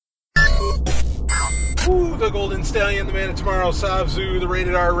The Golden Stallion, the Man of Tomorrow, Savzu, the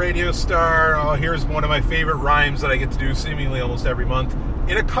Rated R radio star. Oh, here's one of my favorite rhymes that I get to do seemingly almost every month.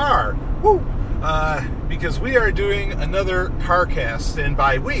 In a car. Woo! Because we are doing another CarCast, and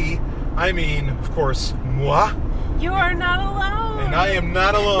by we, I mean, of course, moi. You are not alone. And I am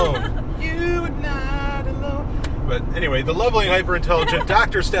not alone. You are not alone. But anyway, the lovely and hyper-intelligent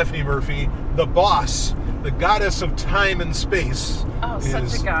Dr. Stephanie Murphy, the boss, the goddess of time and space. Oh,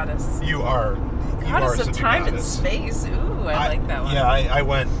 such a goddess. You are. Goddess of time and space. Ooh, I like that one. Yeah, I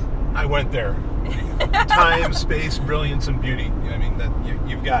went there. Time, space, brilliance, and beauty. I mean, that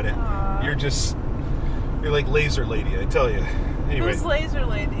you've got it. Aww. You're like Laser Lady, I tell you. Anyway. Who's Laser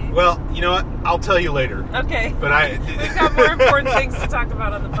Lady? Well, you know what? I'll tell you later. Okay. But we've got more important things to talk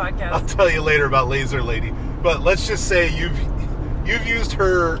about on the podcast. I'll tell you later about Laser Lady. But let's just say you've used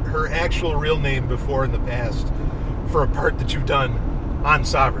her actual real name before in the past for a part that you've done on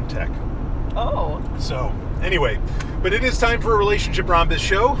Sovereign Tech. Oh. So, anyway, but it is time for a Relationship Rhombus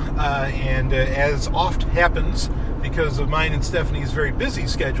show, and as oft happens, because of mine and Stephanie's very busy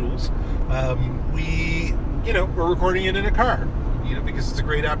schedules, we're recording it in a car, because it's a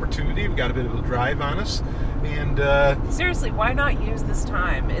great opportunity. We've got a bit of a drive on us, and... Seriously, why not use this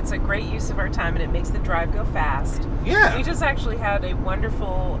time? It's a great use of our time, and it makes the drive go fast. Yeah. We just actually had a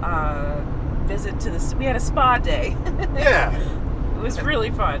wonderful visit to we had a spa day. Yeah. It was really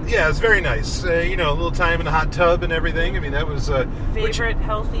fun. Yeah, it was very nice. A little time in the hot tub and everything. I mean, that was... favorite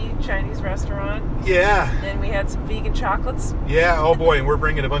healthy Chinese restaurant. Yeah. And we had some vegan chocolates. Yeah, oh boy, and we're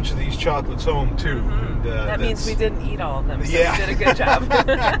bringing a bunch of these chocolates home, too. Mm-hmm. And, that means we didn't eat all of them, so yeah. we did a good job.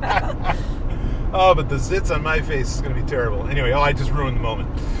 Oh, but the zits on my face is going to be terrible. Anyway, I just ruined the moment.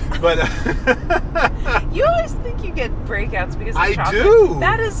 But you always think you get breakouts because of chocolate. I do.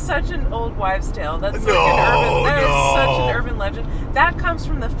 That is such an old wives' tale. That's Is such an urban legend. That comes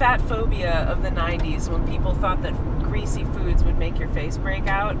from the fat phobia of the 90s when people thought that greasy foods would make your face break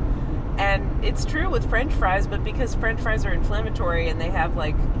out. And it's true with French fries, but because French fries are inflammatory and they have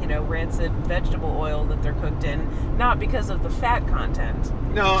rancid vegetable oil that they're cooked in, not because of the fat content.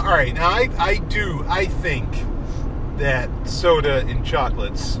 No, all right. Now, I think that soda and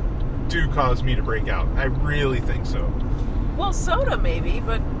chocolates do cause me to break out. I really think so. Well, soda maybe,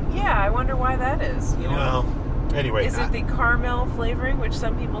 but yeah, I wonder why that is. Well, anyway. Is it the caramel flavoring, which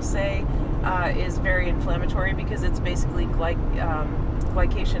some people say is very inflammatory because it's basically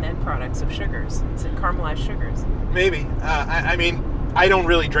glycation end products of sugars. It's caramelized sugars. Maybe. I mean, I don't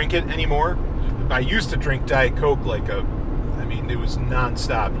really drink it anymore. I used to drink Diet Coke it was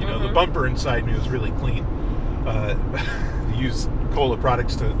nonstop. Mm-hmm. The bumper inside me was really clean. Use cola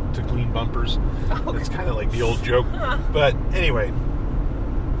products to clean bumpers. Oh, it's kind of like the old joke. But anyway,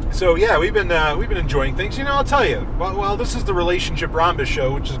 so yeah, we've been enjoying things. I'll tell you. Well, this is the Relationship Rhombus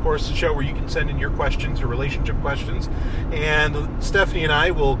show, which is of course the show where you can send in your questions, your relationship questions, and Stephanie and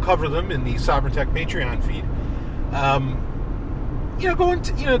I will cover them in the Sovereign Tech Patreon feed. Going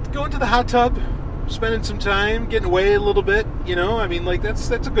to the hot tub, spending some time, getting away a little bit.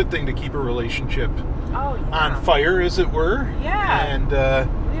 That's a good thing to keep a relationship on fire, as it were. Yeah. And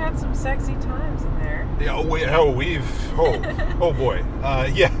we had some sexy times in there. Yeah. Oh boy.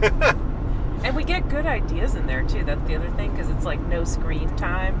 Yeah. And we get good ideas in there too. That's the other thing, because it's like no screen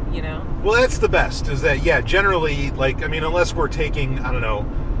time. Well, that's the best. Is that generally unless we're taking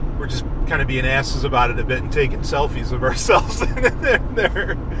we're just kind of being asses about it a bit and taking selfies of ourselves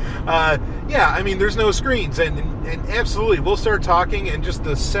there. There's no screens, and absolutely, we'll start talking, and just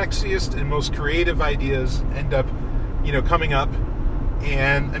the sexiest and most creative ideas end up, coming up.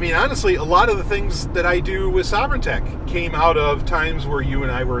 And honestly, a lot of the things that I do with Sovereign Tech came out of times where you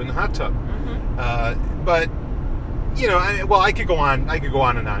and I were in the hot tub. Mm-hmm. But I could go on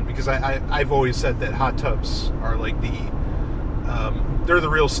and on, because I've always said that hot tubs are like they're the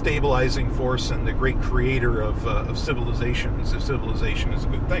real stabilizing force and the great creator of civilizations, if civilization is a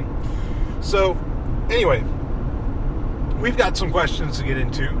good thing. So, anyway, we've got some questions to get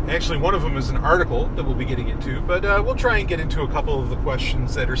into. Actually, one of them is an article that we'll be getting into, but we'll try and get into a couple of the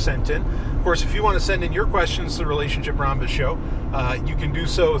questions that are sent in. Of course, if you want to send in your questions to the Relationship Rhombus show, you can do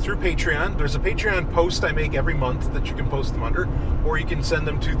so through Patreon. There's a Patreon post I make every month that you can post them under, or you can send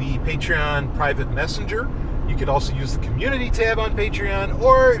them to the Patreon private messenger. You could also use the community tab on Patreon,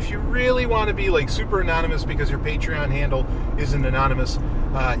 or if you really want to be super anonymous because your Patreon handle isn't anonymous,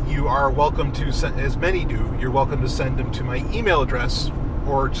 you are welcome to send, as many do, you're welcome to send them to my email address,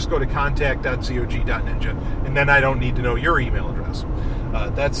 or just go to contact.cog.ninja, and then I don't need to know your email address.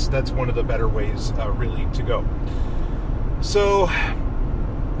 That's one of the better ways, really, to go. So,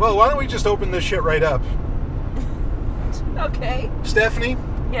 well, why don't we just open this shit right up? Okay. Stephanie?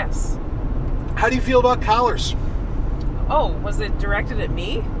 Yes. How do you feel about collars? Oh, was it directed at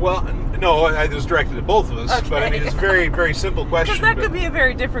me? Well, no, it was directed at both of us. Okay. But I mean, it's a very, very simple question. Because that could be a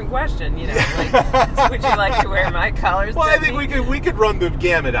very different question, you know. Like, would you like to wear my collars? Well, I think we could run the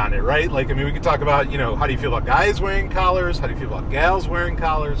gamut on it, right? Like, I mean, we could talk about, you know, how do you feel about guys wearing collars? How do you feel about gals wearing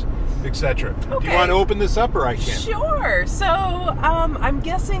collars? Etc. Okay. Do you want to open this up, or I can? Sure. So, I'm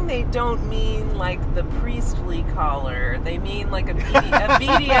guessing they don't mean like the priestly collar. They mean like a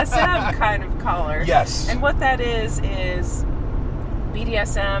BDSM kind of collar. Yes. And what that is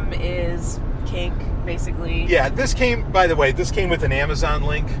BDSM is kink, basically. Yeah, by the way, this came with an Amazon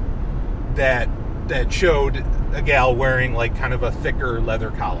link that showed a gal wearing like kind of a thicker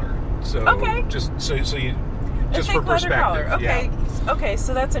leather collar. So okay. Just so you just a for thick leather perspective. collar. Okay. Yeah. Okay,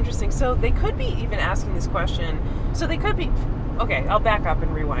 so that's interesting. So they could be even asking this question. So they could be. Okay, I'll back up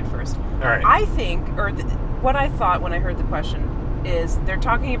and rewind first. All right. I think, what I thought when I heard the question is they're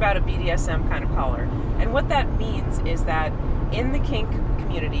talking about a BDSM kind of collar, and what that means is that in the kink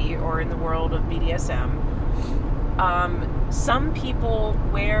community or in the world of BDSM, some people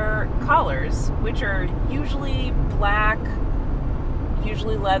wear collars which are usually black,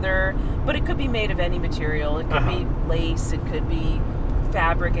 usually leather, but it could be made of any material. It could be lace, it could be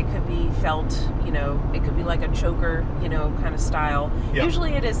fabric, it could be felt, you know, it could be like a choker, you know, kind of style. Yep.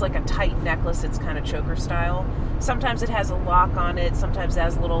 Usually it is like a tight necklace, it's kind of choker style. Sometimes it has a lock on it, sometimes it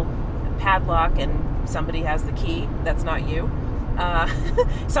has a little padlock and somebody has the key. That's not you.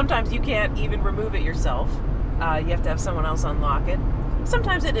 Sometimes you can't even remove it yourself. You have to have someone else unlock it.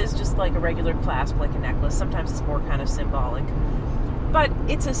 Sometimes it is just like a regular clasp, like a necklace. Sometimes it's more kind of symbolic. But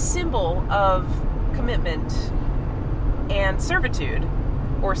it's a symbol of commitment and servitude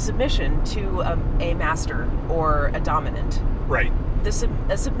or submission to a master or a dominant. Right.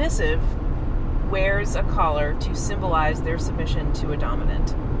 A submissive wears a collar to symbolize their submission to a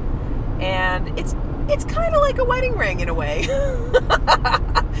dominant. And it's kind of like a wedding ring in a way.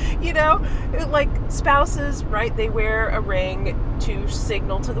 You know, like spouses, right? They wear a ring to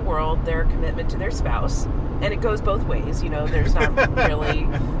signal to the world their commitment to their spouse. And it goes both ways. You know, there's not really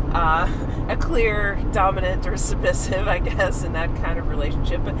a clear dominant or submissive, I guess, in that kind of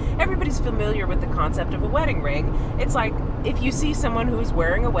relationship. But everybody's familiar with the concept of a wedding ring. It's like if you see someone who's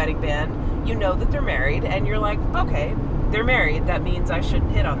wearing a wedding band, you know that they're married, and you're like, okay, they're married, that means I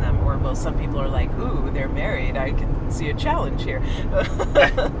shouldn't hit on them. Or, well, some people are like, ooh, they're married, I can see a challenge here.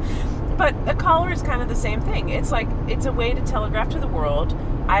 But a collar is kind of the same thing. It's like, it's a way to telegraph to the world,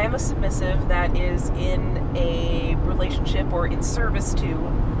 I am a submissive that is in a relationship or in service to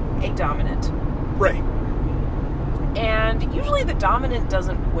a dominant. Right. And usually the dominant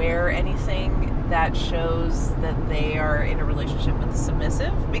doesn't wear anything that shows that they are in a relationship with the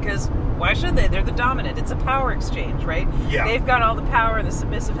submissive, because why should they? They're the dominant. It's a power exchange, right? Yeah. They've got all the power, the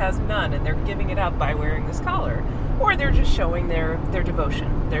submissive has none, and they're giving it up by wearing this collar. Or they're just showing their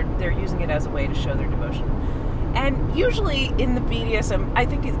devotion. They're using it as a way to show their devotion. And usually in the BDSM, I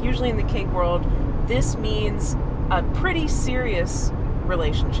think usually in the kink world, this means a pretty serious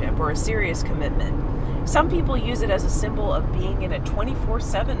relationship or a serious commitment. Some people use it as a symbol of being in a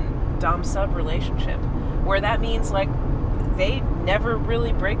 24/7 dom-sub relationship, where that means like they never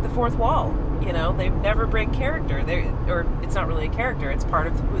really break the fourth wall. You know, they never break character. Or it's not really a character, it's part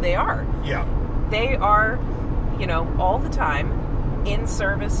of who they are. Yeah. They are, you know, all the time in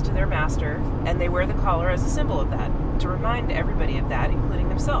service to their master, and they wear the collar as a symbol of that, to remind everybody of that, including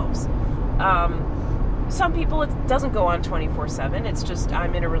themselves. Some people, it doesn't go on 24/7. It's just,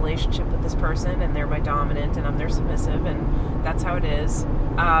 I'm in a relationship with this person, and they're my dominant, and I'm their submissive, and that's how it is.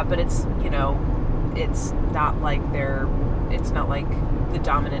 But it's, you know, it's not like the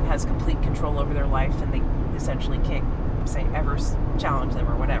dominant has complete control over their life, and they essentially can't ever challenge them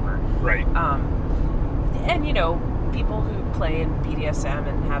or whatever. Right. And, you know, people who play in BDSM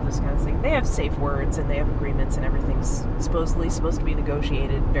and have this kind of thing, they have safe words and they have agreements, and everything's supposedly supposed to be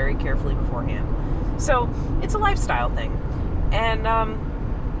negotiated very carefully beforehand. So it's a lifestyle thing. And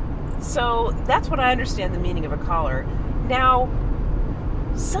so that's what I understand the meaning of a collar. Now,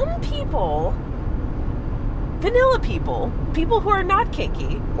 some people, vanilla people who are not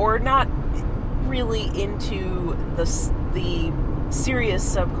kinky or not really into the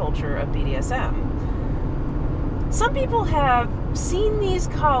serious subculture of BDSM, some people have seen these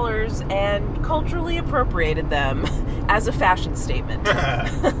collars and culturally appropriated them as a fashion statement.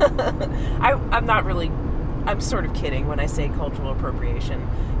 I'm sort of kidding when I say cultural appropriation,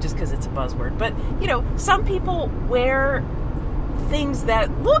 just because it's a buzzword. But, you know, some people wear things that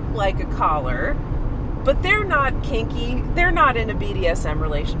look like a collar, but they're not kinky. They're not in a BDSM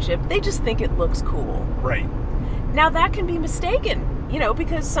relationship. They just think it looks cool. Right. Now, that can be mistaken, you know,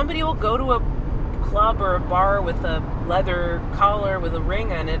 because somebody will go to a club or a bar with a leather collar with a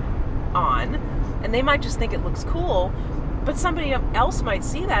ring on it and they might just think it looks cool, but somebody else might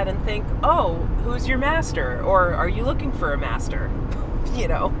see that and think, oh, who's your master? Or are you looking for a master? You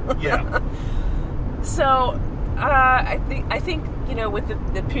know? Yeah. So, I think, you know, with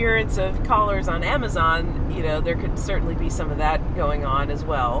the appearance of collars on Amazon, you know, there could certainly be some of that going on as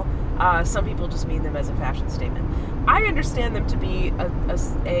well. Some people just mean them as a fashion statement. I understand them to be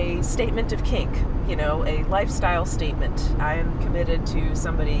a statement of kink, you know, a lifestyle statement. I am committed to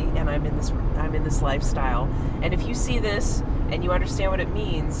somebody, and I'm in this lifestyle. And if you see this and you understand what it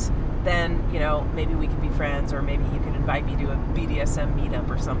means, then, you know, maybe we can be friends, or maybe you can invite me to a BDSM meetup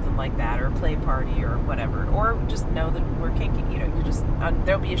or something like that, or a play party or whatever, or just know that we're kinky. You know, you just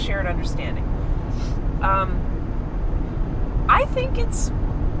there'll be a shared understanding. I think it's.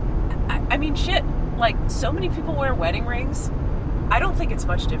 I mean, shit. Like, so many people wear wedding rings. I don't think it's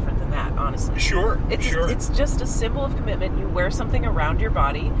much different than that, honestly. Sure. It's just a symbol of commitment. You wear something around your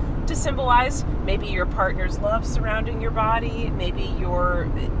body to symbolize maybe your partner's love surrounding your body. Maybe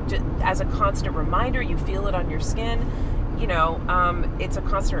as a constant reminder, you feel it on your skin. You know, it's a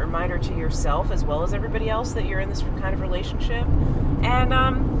constant reminder to yourself as well as everybody else that you're in this kind of relationship.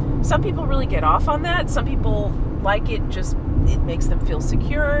 And some people really get off on that. Some people like it, just it makes them feel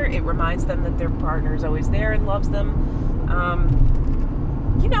secure. It reminds them that their partner is always there and loves them.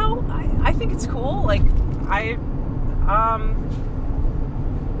 You know, I think it's cool. Like, I'm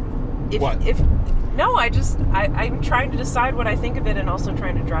trying to decide what I think of it and also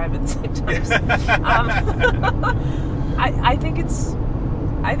trying to drive at the same time. I think it's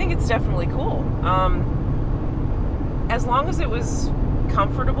definitely cool. As long as it was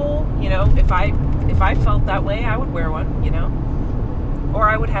comfortable, you know, if I felt that way, I would wear one, you know. Or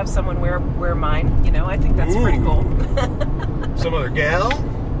I would have someone wear mine, you know. I think that's pretty cool. Some other gal?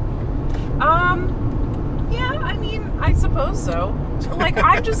 Yeah, I mean, I suppose so. Like,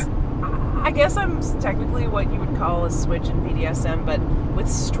 I guess I'm technically what you would call a switch in BDSM, but with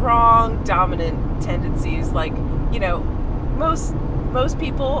strong dominant tendencies. Like, you know, most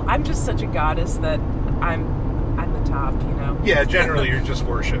people, I'm just such a goddess that I'm the top, you know. Yeah, generally you're just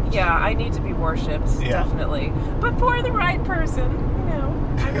worshipped. Yeah, I need to be worshipped, definitely. But for the right person, you know,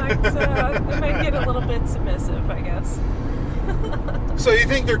 I might get a little bit submissive, I guess. So you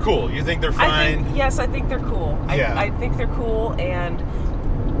think they're cool? You think they're fine? Yes, I think they're cool. Yeah. I think they're cool, and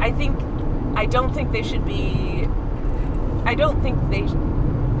I don't think they should be. I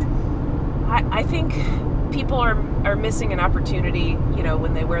think people are missing an opportunity, you know,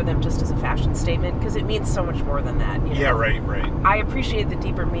 when they wear them just as a fashion statement, because it means so much more than that. You know? Yeah, right. I appreciate the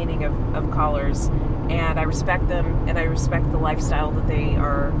deeper meaning of collars, and I respect them, and I respect the lifestyle that they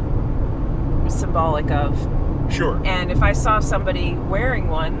are symbolic of. Sure. And if I saw somebody wearing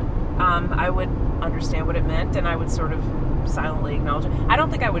one, I would understand what it meant, and I would sort of silently acknowledge it. I don't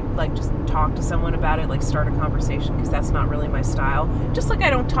think I would, like, just talk to someone about it, like start a conversation, because that's not really my style. Just like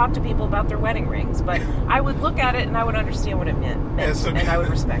I don't talk to people about their wedding rings, but I would look at it and I would understand what it meant, and I would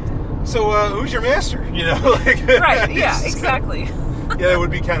respect it. So, who's your master? You know, like, right? Yeah, exactly. Yeah, that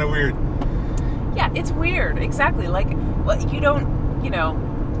would be kind of weird. Yeah, it's weird. Exactly. Like, well, you don't, you know.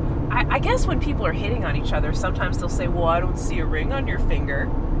 I guess when people are hitting on each other, sometimes they'll say, "Well, I don't see a ring on your finger."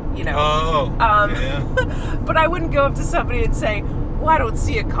 You know. Oh. Yeah. But I wouldn't go up to somebody and say, "Well, I don't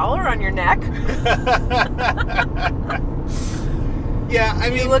see a collar on your neck." Yeah, I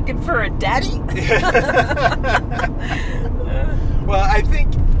mean, you looking for a daddy? Well, I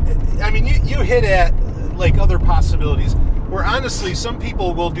mean, you hit at, like, other possibilities where, honestly, some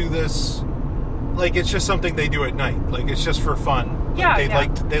people will do this, like, it's just something they do at night, like, it's just for fun.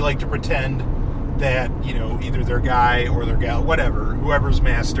 Like, they like to pretend that, you know, either their guy or their gal, whatever, whoever's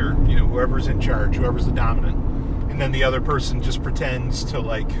master, you know, whoever's in charge, whoever's the dominant, and then the other person just pretends to,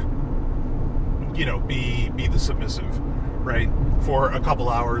 like, you know, be the submissive, right, for a couple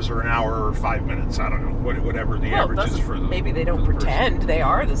hours or an hour or 5 minutes. I don't know, whatever the average is for them. Maybe they don't pretend person. They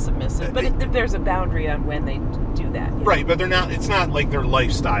are the submissive, but there's a boundary on when they do that. Right, but they're not. It's not like their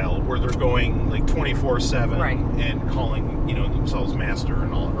lifestyle where they're going like 24/7 and calling, you know, themselves master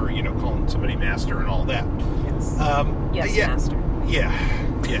and all, or, you know, calling somebody master and all that. Yes. Yes, yeah, master. Yeah.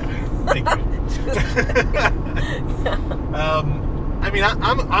 Thank you. I mean,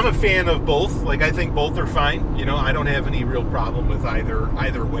 I'm a fan of both. Like, I think both are fine. You know, I don't have any real problem with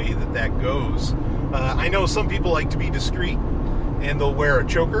either way that goes. I know some people like to be discreet, and they'll wear a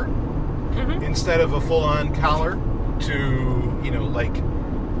choker instead of a full-on collar to, you know, like,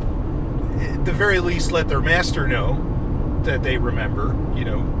 at the very least let their master know that they remember, you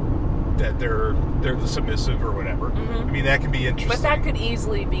know, that they're the submissive or whatever. Mm-hmm. I mean, that can be interesting. But that could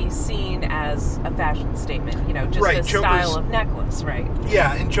easily be seen as a fashion statement, just right, a style of necklace, right?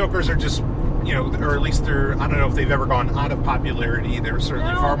 Yeah, and chokers are just, or at least they're, I don't know if they've ever gone out of popularity. They're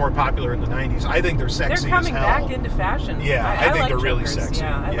certainly far more popular in the 90s. I think they're sexy They're coming as hell. back into fashion. Yeah, I think like they're really chokers. sexy.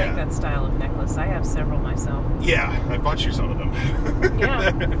 Yeah, I like that style of necklace. I have several myself. Yeah, I bought you some of them.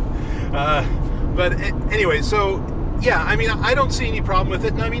 Yeah. But anyway, so yeah, I mean, I don't see any problem with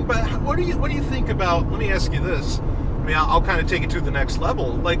it. And I mean, but what do you think about? Let me ask you this. I mean, I'll kind of take it to the next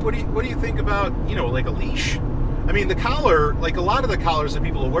level. Like, what do you think about like a leash? I mean, the collar, like a lot of the collars that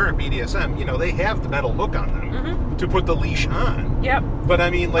people wear in BDSM, they have the metal hook on them to put the leash on. Yep. But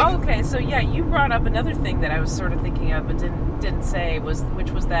I mean, like, okay, so yeah, you brought up another thing that I was sort of thinking of but didn't say which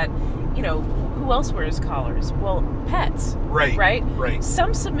was that who else wears collars? Well, pets. Right. Right. Right.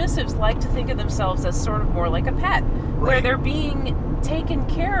 Some submissives like to think of themselves as sort of more like a pet, where they're being taken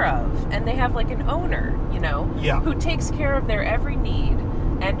care of, and they have like an owner, who takes care of their every need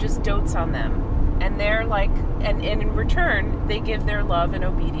and just dotes on them. And they're like, and in return, they give their love and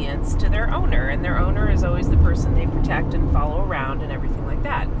obedience to their owner. And their owner is always the person they protect and follow around and everything like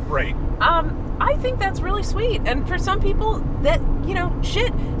that. Right. I think that's really sweet. And for some people, that,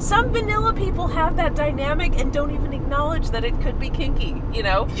 some vanilla people have that dynamic and don't even acknowledge that it could be kinky,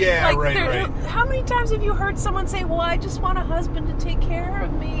 Yeah, like, right. How many times have you heard someone say, well, I just want a husband to take care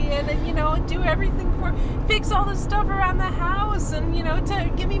of me and do everything fix all the stuff around the house and,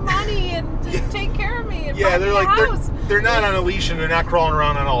 to give me money and to take care of me and buy me a house. They're not on a leash and they're not crawling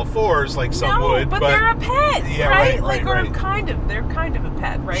around on all fours like some would. But they're a pet, yeah, right? Right. They're kind of a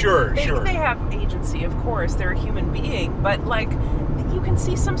pet, right? Sure. They have agency, of course. They're a human being, but like you can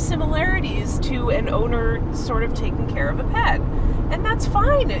see some similarities to an owner sort of taking care of a pet, and that's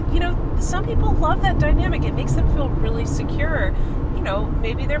fine. Some people love that dynamic. It makes them feel really secure.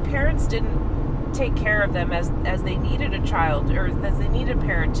 Maybe their parents didn't take care of them as they needed a child or as they needed a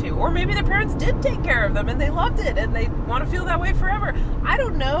parent to, or maybe their parents did take care of them and they loved it and they want to feel that way forever. I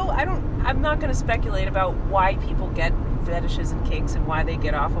don't know. I'm not going to speculate about why people get fetishes and kinks and why they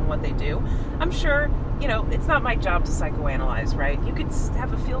get off on what they do. I'm sure, it's not my job to psychoanalyze, right? You could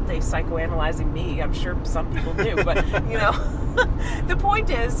have a field day psychoanalyzing me. I'm sure some people do, but, the point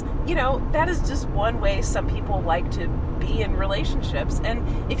is, that is just one way some people like to be in relationships.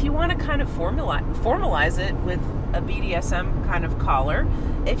 And if you want to kind of formalize it with a BDSM kind of collar,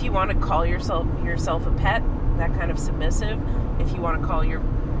 if you want to call yourself a pet, that kind of submissive, if you want to call your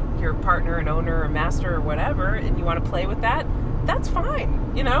partner an owner or master or whatever, and you want to play with that, that's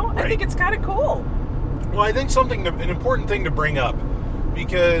fine. Right. I think it's kind of cool. Well, I think an important thing to bring up,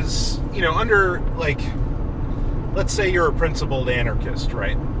 because, under, like, let's say you're a principled anarchist,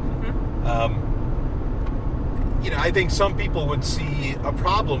 right? Mm-hmm. I think some people would see a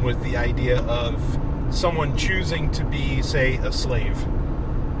problem with the idea of someone choosing to be, say, a slave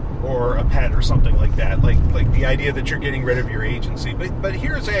or a pet or something like that, like the idea that you're getting rid of your agency. But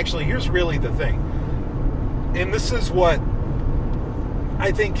here's really the thing, and this is what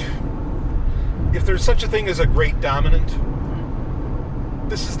I think. If there's such a thing as a great dominant,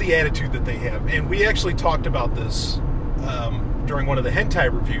 this is the attitude that they have. And we actually talked about this during one of the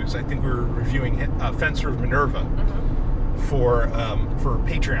hentai reviews. I think we were reviewing Fencer of Minerva for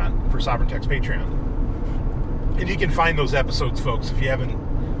Patreon, for Sovereign Text Patreon. And you can find those episodes, folks. If you haven't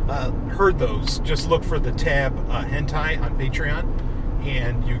heard those, just look for the tab hentai on Patreon,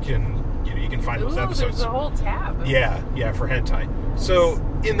 and you can find those episodes. There's a whole tab. Yeah, for hentai. So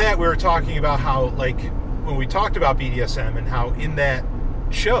in that, we were talking about how, like, when we talked about BDSM and how in that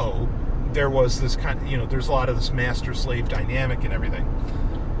show there was this kind of, there's a lot of this master-slave dynamic and everything.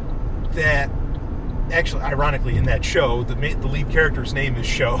 That actually, ironically, in that show, the lead character's name is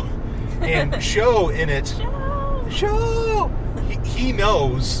Sho, and Sho in it, Sho, he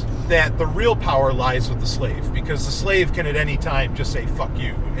knows that the real power lies with the slave, because the slave can at any time just say "fuck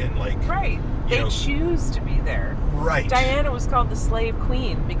you" and They choose to be there. Right. Diana was called the slave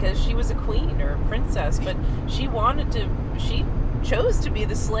queen because she was a queen or a princess, but she chose to be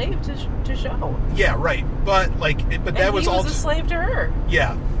the slave to Sho. Yeah, right. But that was he all was a slave to her.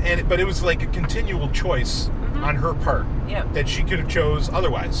 Yeah, but it was like a continual choice on her part that she could have chose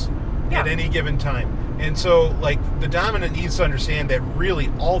otherwise at any given time. And so, the dominant needs to understand that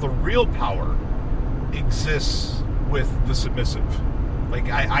really all the real power exists with the submissive.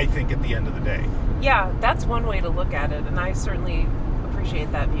 I think at the end of the day. Yeah, that's one way to look at it, and I certainly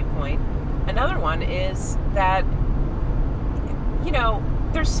appreciate that viewpoint. Another one is that,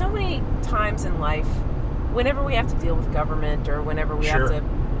 there's so many times in life, whenever we have to deal with government or whenever we have to,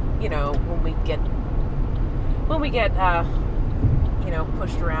 when we get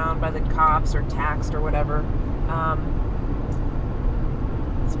pushed around by the cops or taxed or whatever.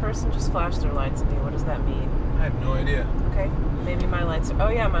 This person just flashed their lights at me. What does that mean? I have no idea. Okay, maybe my lights are... Oh,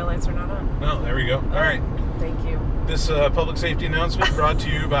 yeah, my lights are not on. No, there we go. All right. Thank you. This public safety announcement brought to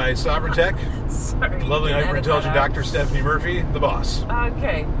you by Sovereign Tech. Sorry. The lovely hyper-intelligent Dr. Stephanie Murphy, the boss.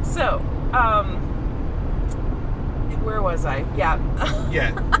 Okay, so, where was I? Yeah.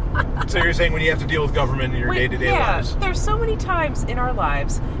 Yeah. So you're saying when you have to deal with government in your day-to-day lives. There's so many times in our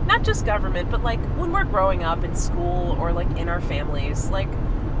lives, not just government, but like when we're growing up in school or like in our families, like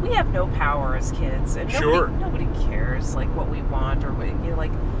we have no power as kids, and nobody cares like what we want or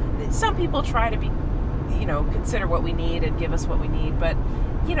like some people try to be, consider what we need and give us what we need, but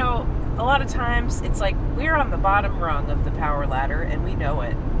a lot of times it's like we're on the bottom rung of the power ladder and we know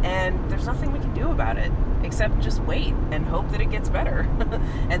it, and there's nothing we can do about it except just wait and hope that it gets better.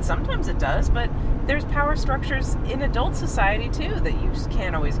 And sometimes it does, but there's power structures in adult society too that you just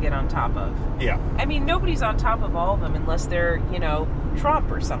can't always get on top of. Yeah. I mean, nobody's on top of all of them unless they're,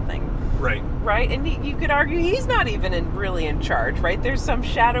 Trump or something. Right. Right? And you could argue he's not even really in charge, right? There's some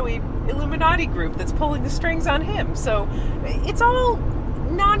shadowy Illuminati group that's pulling the strings on him. So it's all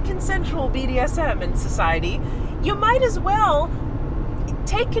non-consensual BDSM in society. You might as well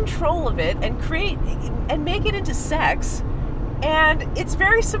take control of it and create and make it into sex, and it's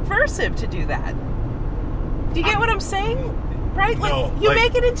very subversive to do that. Do you get what I'm saying? Right? No, you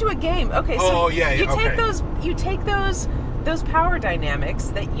make it into a game. Okay, so you take those power dynamics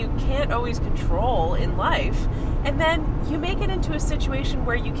that you can't always control in life, and then you make it into a situation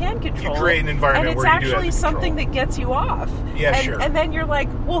where you can control it. You create an environment where you do have and it's actually something that gets you off. Yeah, sure. And then you're like,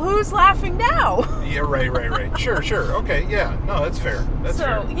 well, who's laughing now? Yeah, right. Sure. Okay, yeah. No, that's fair. That's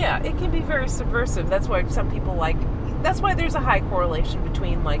fair. So, yeah, it can be very subversive. That's why some people that's why there's a high correlation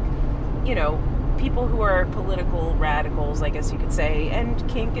between, people who are political radicals, I guess you could say, and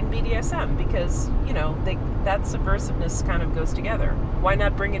kink and BDSM, because, that subversiveness kind of goes together. Why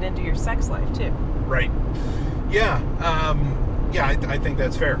not bring it into your sex life, too? Right. Yeah. I think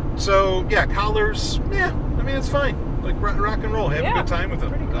that's fair. So, yeah, collars, it's fine. Like, rock and roll. Have a good time with them.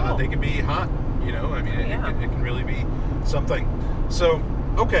 Pretty cool. They can be hot, it can really be something. So,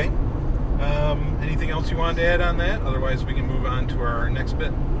 okay. Anything else you wanted to add on that? Otherwise, we can move on to our next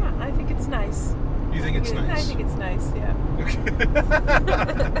bit. Yeah, I think it's nice. You think it's nice? I think it's nice, yeah.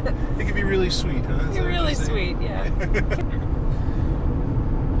 It can be really sweet, huh? It's really sweet, yeah.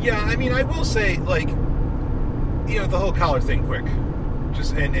 Yeah, I will say, the whole collar thing quick.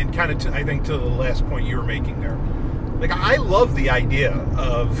 Just, and kind of, I think, to the last point you were making there. I love the idea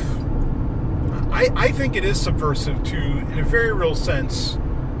of, I think it is subversive to, in a very real sense,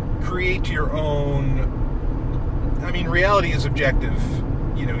 create your own, reality is objective.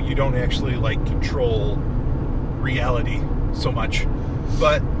 You don't actually, control reality so much.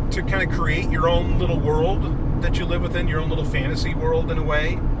 But to kind of create your own little world that you live within, your own little fantasy world in a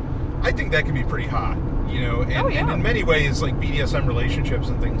way, I think that can be pretty hot. And in many ways, BDSM relationships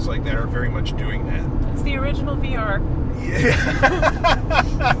and things like that are very much doing that. It's the original VR.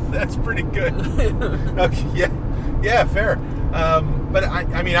 Yeah. That's pretty good. Okay, yeah, fair. But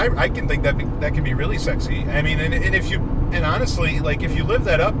I can think that can be really sexy. And honestly, if you live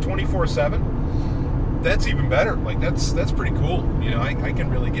that up 24/7, that's even better. That's pretty cool. I can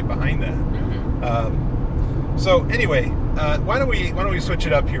really get behind that. Mm-hmm. So anyway, why don't we switch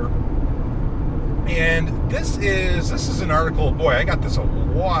it up here? And this is an article. Boy, I got this a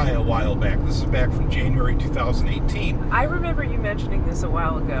while back. This is back from January 2018. I remember you mentioning this a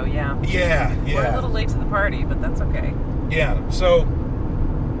while ago. Yeah. Yeah. We're a little late to the party, but that's okay. Yeah. So,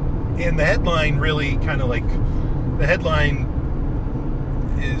 and the headline really kind of the headline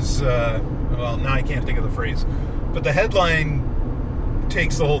is now I can't think of the phrase, but the headline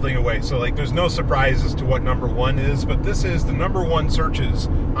takes the whole thing away. So there's no surprise as to what number one is, but this is the number one searches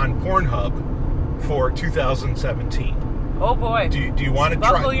on Pornhub for 2017. Oh boy! Do you want to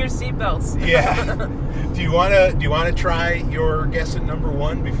try? Buckle your seatbelts. Yeah. Do you want to try your guess at number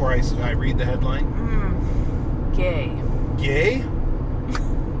one before I read the headline? Gay. Gay?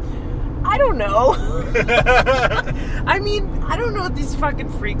 I don't know. I don't know what these fucking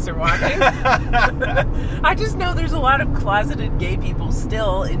freaks are watching. I just know there's a lot of closeted gay people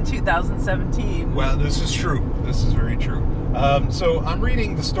still in 2017. Well, this is true. This is very true. So I'm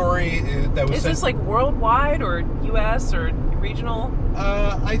reading the story that was. Is this worldwide or U.S. or regional?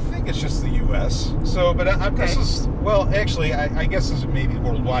 I think it's just the U.S. So, but this is actually, I guess this is maybe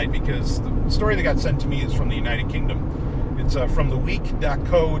worldwide because the story that got sent to me is from the United Kingdom. It's from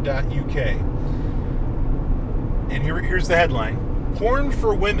theweek.co.uk. And here's the headline: Porn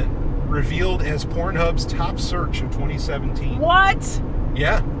for women revealed as Pornhub's top search of 2017. What?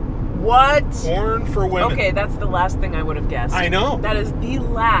 Yeah. What? Porn for women. Okay, that's the last thing I would have guessed. I know. That is the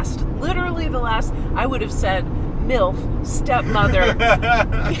last, literally the last. I would have said MILF, stepmother,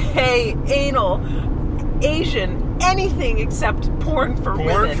 gay, anal, Asian, anything except porn for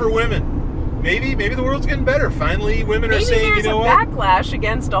women. Porn for women. Maybe the world's getting better. Finally, women are saying, you know what? Maybe there's a backlash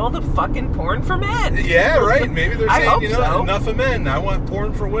against all the fucking porn for men. Yeah, right. Maybe they're saying, I hope so. Enough of men. I want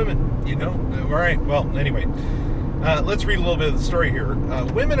porn for women. All right. Well, anyway, let's read a little bit of the story here.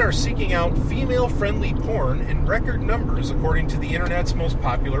 Women are seeking out female-friendly porn in record numbers, according to the internet's most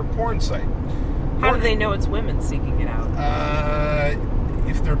popular porn site. How do they know it's women seeking it out?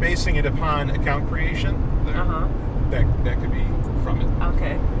 If they're basing it upon account creation, that could be from it.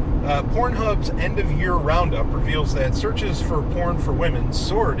 Okay. Pornhub's end-of-year roundup reveals that searches for porn for women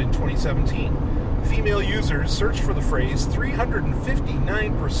soared in 2017. Female users searched for the phrase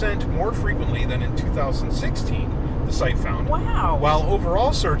 359% more frequently than in 2016, the site found. Wow. While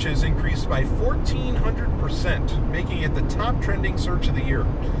overall searches increased by 1,400%, making it the top trending search of the year.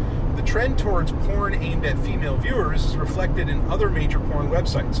 The trend towards porn aimed at female viewers is reflected in other major porn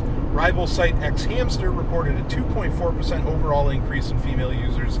websites. Rival site Xhamster reported a 2.4% overall increase in female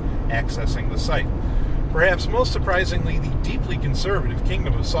users accessing the site. Perhaps most surprisingly, the deeply conservative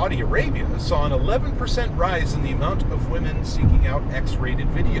Kingdom of Saudi Arabia saw an 11% rise in the amount of women seeking out X-rated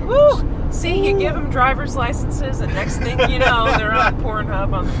videos. Woo! See, you give them driver's licenses, and next thing you know, they're on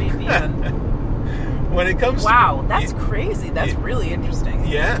Pornhub on the VPN. When it comes wow, that's crazy. That's really interesting.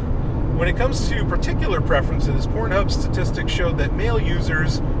 Yeah. When it comes to particular preferences, Pornhub statistics showed that male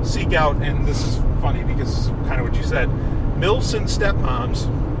users seek out, and this is funny because it's kind of what you said, MILFs and stepmoms.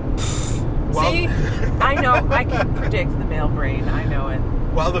 See, I know, I can predict the male brain. I know it.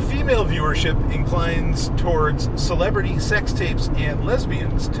 While the female viewership inclines towards celebrity sex tapes and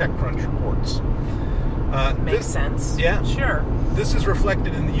lesbians, TechCrunch reports. Makes sense. Yeah. Sure. This is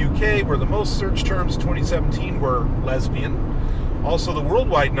reflected in the UK, where the most searched terms in 2017 were lesbian. Also, the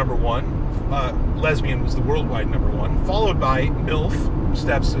worldwide number one, lesbian was the worldwide number one, followed by MILF,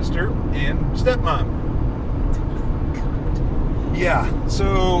 stepsister, and stepmom. Yeah,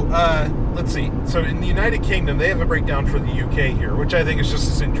 so let's see. So in the United Kingdom, they have a breakdown for the UK here, which I think is just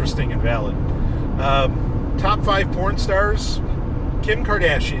as interesting and valid. Top 5 porn stars, Kim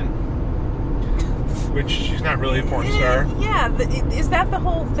Kardashian, which she's not really a porn star. Yeah, is that the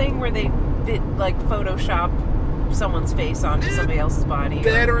whole thing where they like Photoshop someone's face onto somebody else's body?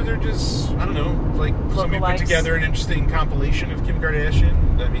 That, or they're just, I don't know, like somebody put together an interesting compilation of Kim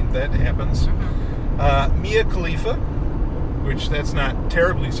Kardashian. I mean, that happens. Mm-hmm. Mia Khalifa, which that's not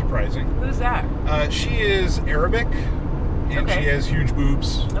terribly surprising. Who's that? She is Arabic, and she has huge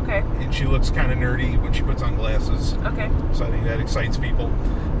boobs. Okay. And she looks kind of nerdy when she puts on glasses. Okay. So I think that excites people.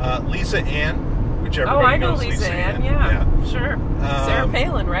 Lisa Ann, which everybody knows. Oh, I know Lisa Ann. Yeah, sure. Sarah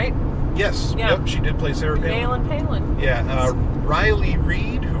Palin, right? Yes. Yeah. Yep, she did play Sarah Palin. Palin. Yeah. Riley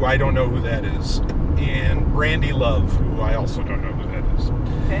Reid, who I don't know who that is, and Brandy Love, who I also don't know who that is.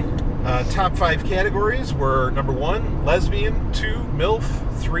 Okay. Top 5 categories were number 1, lesbian, 2, MILF,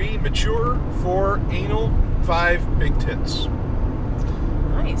 3, mature, 4, anal, 5, big tits.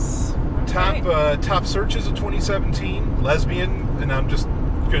 Nice. Top searches of 2017, lesbian, and I'm just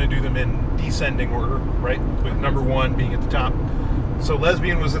going to do them in descending order, right? With number 1 being at the top. So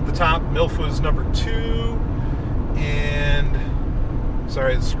lesbian was at the top, MILF was number 2, and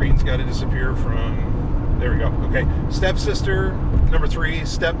sorry, the screen's got to disappear from, there we go, okay. Stepsister, number 3,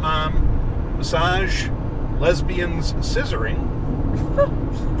 stepmom, massage, lesbians scissoring,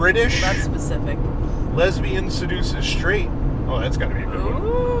 British. That's specific. Lesbian seduces straight. Oh, that's got to be a good one.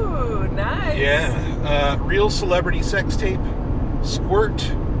 Ooh, nice. Yeah. Real celebrity sex tape,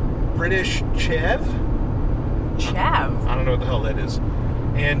 squirt, British chav. Chav? I don't know what the hell that is.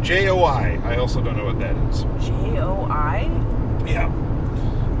 And JOI. I also don't know what that is. JOI? Yeah.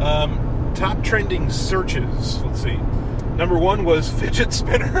 Top trending searches. Let's see. Number 1 was fidget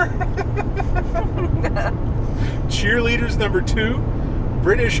spinner. Cheerleaders, number 2.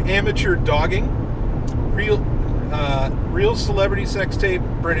 British amateur dogging. Real celebrity sex tape,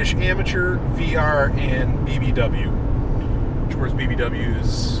 British amateur, VR, and BBW. Which, of course, BBW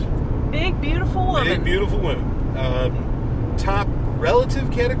is... Big, beautiful woman. Big, beautiful women. Top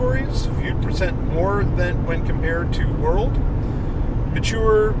relative categories, viewed percent more than when compared to world.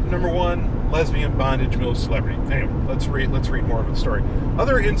 Mature, number 1, lesbian, bondage, MILF, celebrity. Anyway, let's read more of the story.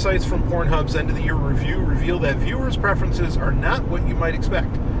 Other insights from Pornhub's end-of-the-year review reveal that viewers' preferences are not what you might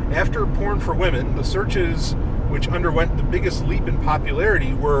expect. After porn for women, the searches which underwent the biggest leap in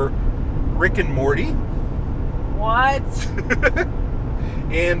popularity were Rick and Morty. What?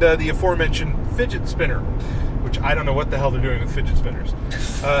 and the aforementioned fidget spinner, which I don't know what the hell they're doing with fidget spinners.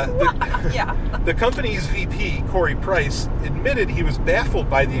 The company's VP, Corey Price, admitted he was baffled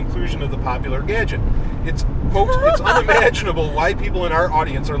by the inclusion of the popular gadget. It's, quote, it's unimaginable why people in our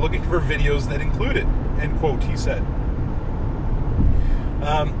audience are looking for videos that include it, end quote, he said.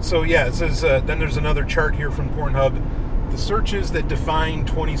 It says, then there's another chart here from Pornhub. The searches that define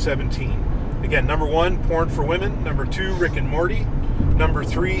 2017. Again, number 1, porn for women. Number 2, Rick and Morty. Number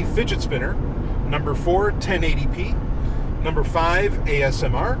 3, fidget spinner. Number 4, 1080p. Number 5,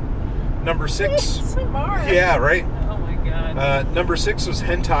 ASMR. Number 6... ASMR? Yeah, right? Oh my god. Number 6 was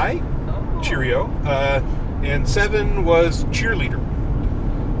hentai. Oh. Cheerio. And 7 was cheerleader.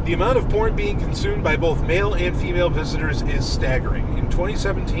 The amount of porn being consumed by both male and female visitors is staggering. In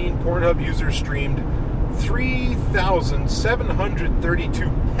 2017, Pornhub users streamed 3,732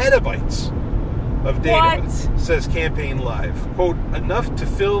 petabytes of data, says Campaign Live. Quote, enough to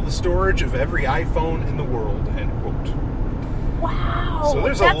fill the storage of every iPhone in the world, end quote. Wow. So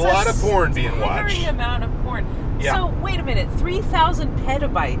there's a lot of porn being watched. A amount of porn. Yeah. So, wait a minute, 3,000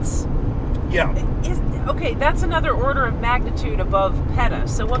 petabytes. Yeah. Okay, that's another order of magnitude above peta.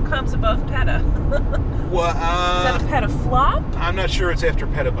 So what comes above peta? Well, is that a petaflop? I'm not sure it's after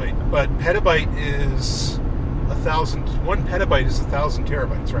petabyte, but petabyte is 1,000. 1 petabyte is 1,000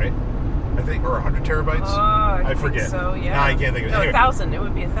 terabytes, right? I think, or 100 terabytes. I forget. Think so, yeah. No, I can't think of it. No, Anyway. 1,000. It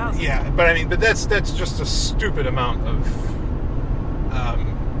would be 1,000. Yeah, but that's just a stupid amount of.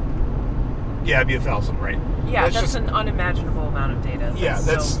 It'd be 1,000, right? Yeah, that's an unimaginable amount of data.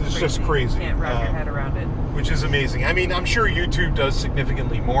 That's just crazy. You can't wrap your head around it. Which is amazing. I mean, I'm sure YouTube does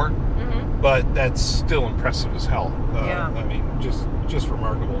significantly more, but that's still impressive as hell. I mean, just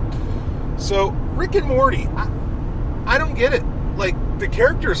remarkable. So, Rick and Morty, I don't get it. Like, the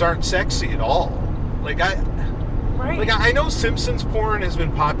characters aren't sexy at all. I know Simpsons porn has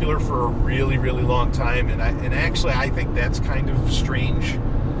been popular for a really, really long time, and actually I think that's kind of strange.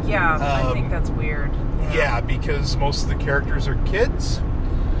 Yeah, I think that's weird. Yeah, because most of the characters are kids.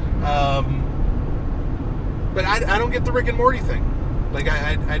 But I don't get the Rick and Morty thing. Like,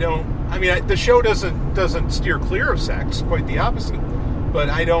 I don't... I mean, the show doesn't steer clear of sex, quite the opposite. But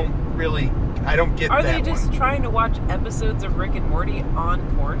I don't get that one. Are they just trying to watch episodes of Rick and Morty on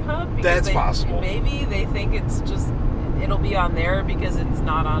Pornhub? That's possible. Maybe they think it'll be on there because it's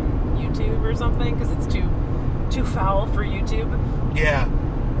not on YouTube or something, because it's too foul for YouTube. Yeah.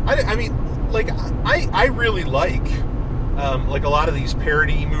 I mean, I really like a lot of these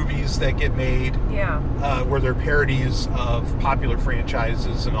parody movies that get made. Yeah. Where they're parodies of popular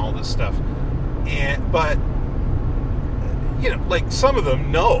franchises and all this stuff. But some of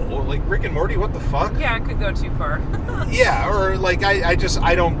them, no. Like Rick and Morty, what the fuck? Yeah, it could go too far. Yeah, or I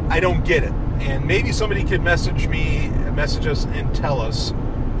don't get it. And maybe somebody could message us and tell us,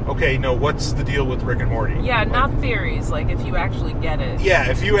 okay, no, what's the deal with Rick and Morty? Yeah, not theories. Like, if you actually get it. Yeah,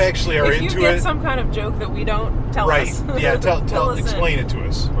 if you actually are into it. If you get some kind of joke that we don't, tell us. Right, yeah, explain it to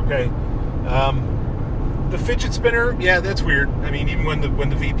us, okay? The fidget spinner, yeah, that's weird. I mean, even when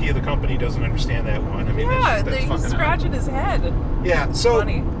the VP of the company doesn't understand that one. I mean, that's he's scratching his head. Yeah, so...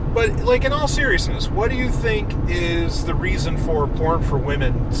 Funny. But, in all seriousness, what do you think is the reason for porn for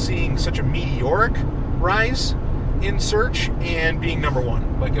women seeing such a meteoric rise in search and being number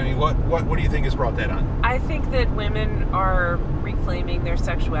one? What do you think has brought that on? I think that women are reclaiming their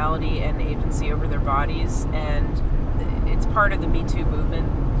sexuality and agency over their bodies, and it's part of the Me Too movement.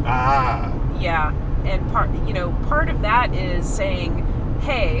 Ah. Yeah, and part of that is saying,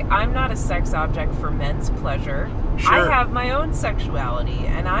 hey, I'm not a sex object for men's pleasure. Sure. I have my own sexuality,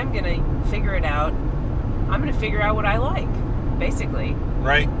 and I'm going to figure it out. I'm going to figure out what I like, basically.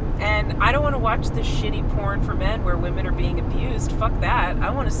 Right. And I don't want to watch this shitty porn for men where women are being abused. Fuck that.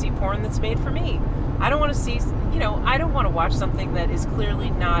 I want to see porn that's made for me. I don't want to see, I don't want to watch something that is clearly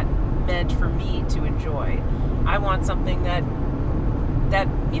not meant for me to enjoy. I want something that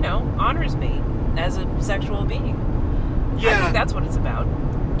honors me as a sexual being. Yeah. I think that's what it's about.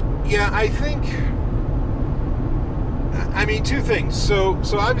 Yeah, I think... I mean, two things. So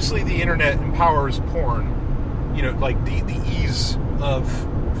obviously the internet empowers porn, the ease of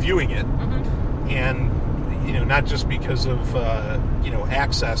viewing it. Mm-hmm. And, not just because of,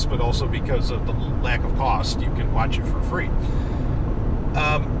 access, but also because of the lack of cost. You can watch it for free.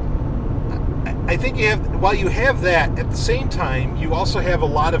 I think while you have that, at the same time, you also have a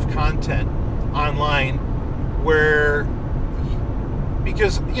lot of content online where,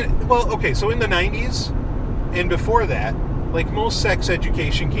 so in the 90s and before that, most sex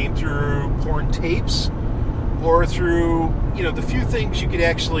education came through porn tapes or through, the few things you could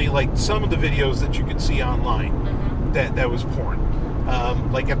actually, some of the videos that you could see online, mm-hmm. that was porn.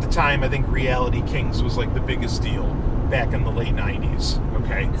 Like at the time, I think Reality Kings was like the biggest deal back in the late 90s.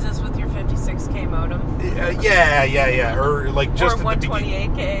 Okay. Is this with your 56K modem? Yeah. Or like just or at the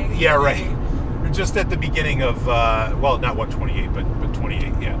beginning. 128K. Yeah, right. Just at the beginning of well, not 128, but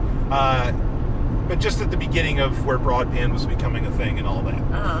 28. Yeah. But just at the beginning of where broadband was becoming a thing and all that.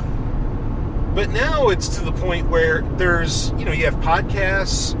 Uh-huh. But now it's to the point where there's, you have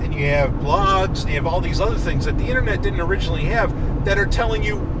podcasts and you have blogs and you have all these other things that the internet didn't originally have that are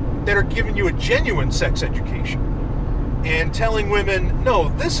giving you a genuine sex education and telling women, no,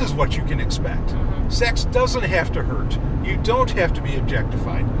 this is what you can expect. Mm-hmm. Sex doesn't have to hurt. You don't have to be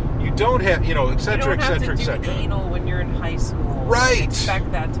objectified. You don't have, et cetera, et cetera, et You don't have to do cetera. anal when you're in high school. Right.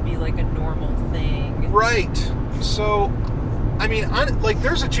 Expect that to be like a normal thing. Right. So, I mean,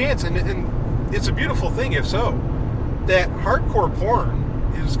 there's a chance, and it's a beautiful thing if so, that hardcore porn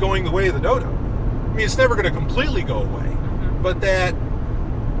is going the way of the dodo. I mean, it's never going to completely go away, Mm-hmm. but that,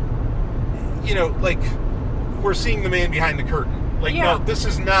 we're seeing the man behind the curtain. No, this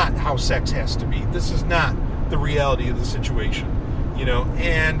is not how sex has to be. This is not the reality of the situation,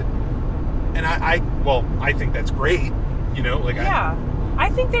 and I think that's great, Yeah. I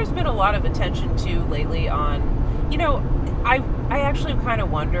think there's been a lot of attention too lately on, I actually kind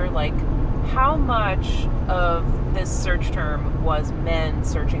of wonder, how much of this search term was men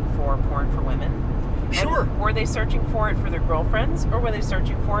searching for porn for women? Sure. And were they searching for it for their girlfriends, or were they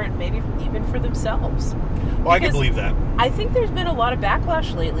searching for it maybe even for themselves? Well, I can believe that. I think there's been a lot of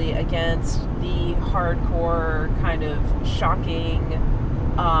backlash lately against the hardcore kind of shocking,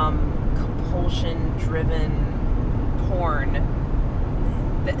 compulsion-driven porn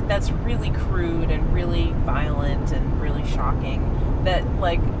that's really crude and really violent and really shocking. That,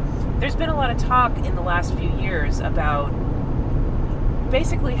 there's been a lot of talk in the last few years about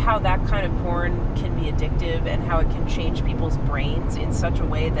basically how that kind of porn can be addictive and how it can change people's brains in such a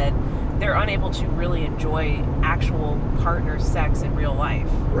way that they're unable to really enjoy actual partner sex in real life.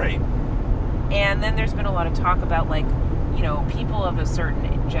 Right. And then there's been a lot of talk about, people of a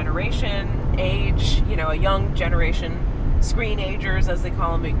certain generation, age, a young generation, screenagers, as they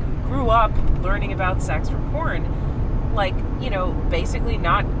call them, who grew up learning about sex from porn, basically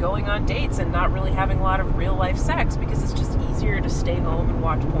not going on dates and not really having a lot of real life sex because it's just easier to stay home and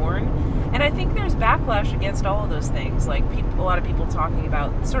watch porn. And I think there's backlash against all of those things, a lot of people talking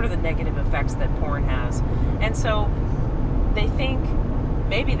about sort of the negative effects that porn has. And so they think,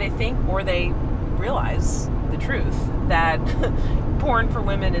 or they realize the truth, that porn for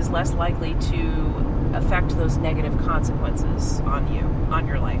women is less likely to affect those negative consequences on you, on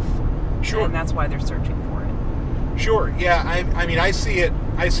your life. Sure. And that's why they're searching for it. Sure. Yeah. I mean, I see it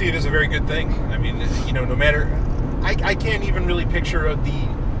as a very good thing. I mean, no matter, I can't even really picture the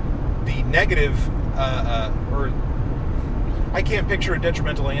negative, or I can't picture a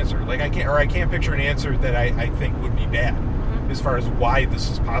detrimental answer. I can't picture an answer that I think would be bad, Mm-hmm. as far as why this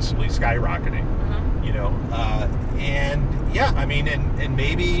is possibly skyrocketing. Mm-hmm. And yeah, I mean, and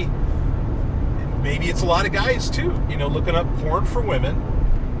maybe it's a lot of guys too, looking up porn for women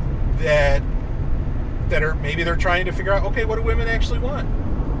that are, maybe they're trying to figure out, okay, what do women actually want?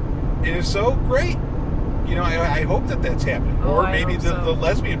 And if so, great. I hope that that's happening. Or maybe the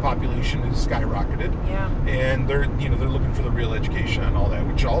lesbian population is skyrocketed. Yeah. And they're looking for the real education and all that,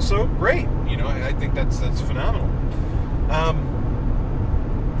 which also great. I think that's phenomenal.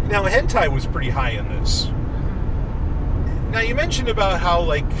 Now, hentai was pretty high in this. Mm-hmm. Now, you mentioned about how,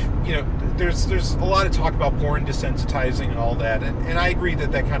 there's a lot of talk about porn desensitizing and all that, and I agree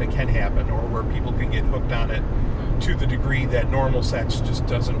that kind of can happen, or where people can get hooked on it to the degree that normal sex just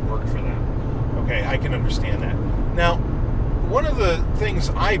doesn't work for them. Okay, I can understand that. Now, one of the things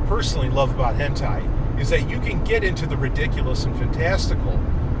I personally love about hentai is that you can get into the ridiculous and fantastical,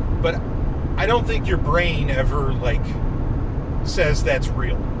 but I don't think your brain ever, says that's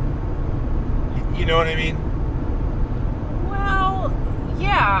real. You know what I mean? Well,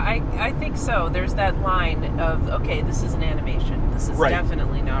 yeah, I think so. There's that line of, okay, this is an animation. This is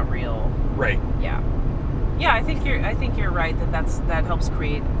definitely not real. Right. Yeah. Yeah, I think you're right that helps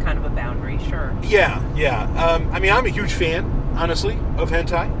create kind of a boundary, sure. Yeah. I mean, I'm a huge fan, honestly, of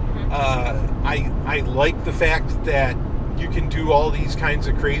hentai. Mm-hmm. I like the fact that you can do all these kinds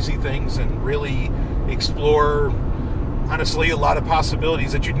of crazy things and really explore, honestly, a lot of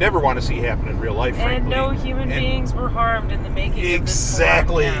possibilities that you'd never want to see happen in real life, frankly. And no human beings were harmed in the making of this porn.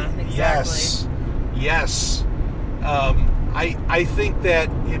 Exactly. Yeah, exactly. Yes. I think that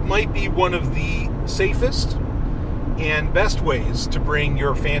it might be one of the safest and best ways to bring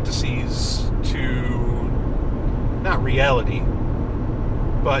your fantasies to, not reality,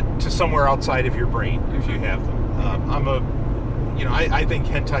 but to somewhere outside of your brain, if you have them. I think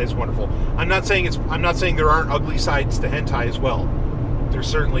hentai is wonderful. I'm not saying there aren't ugly sides to hentai as well. There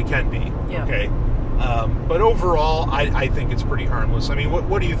certainly can be. Yeah. Okay. But overall, I think it's pretty harmless. I mean,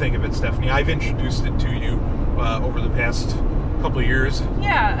 what do you think of it, Stephanie? I've introduced it to you over the past couple of years.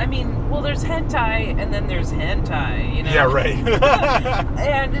 Yeah, I mean, well, there's hentai and then there's hentai, you know? Yeah, right.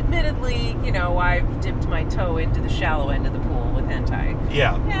 And admittedly, I've dipped my toe into the shallow end of the pool with hentai.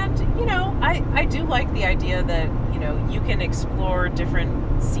 Yeah. And, I do like the idea that, you can explore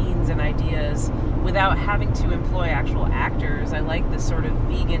different scenes and ideas without having to employ actual actors. I like the sort of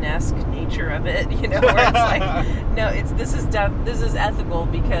vegan-esque nature of it, where it's like, no, this is ethical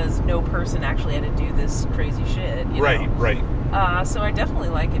because no person actually had to do this crazy shit. Right. So I definitely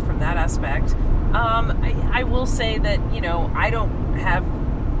like it from that aspect. I will say that, I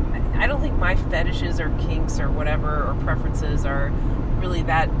don't think my fetishes or kinks or whatever or preferences are really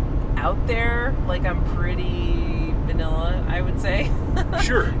that out there. Like, I'm pretty vanilla, I would say.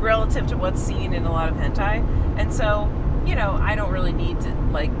 Sure. Relative to what's seen in a lot of hentai. And so, I don't really need to,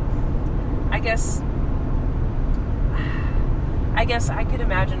 like, I guess I could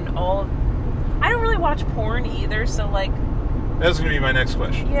imagine I don't really watch porn either, so, like... That's going to be my next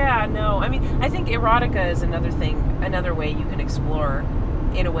question. Yeah, no. I mean, I think erotica is another way you can explore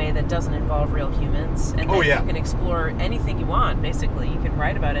in a way that doesn't involve real humans. And then you can explore anything you want, basically. You can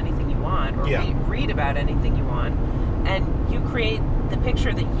write about anything you want, or read about anything you want. And you create the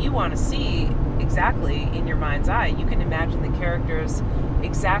picture that you want to see exactly in your mind's eye. You can imagine the characters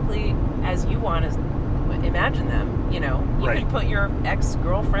exactly as you want to imagine them. You can put your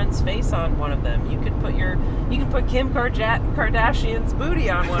ex-girlfriend's face on one of them. You can put Kim Kardashian's booty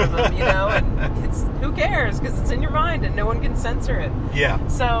on one of them. And who cares, because it's in your mind and no one can censor it. Yeah.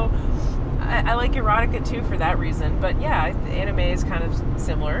 So I like erotica too for that reason. But yeah, anime is kind of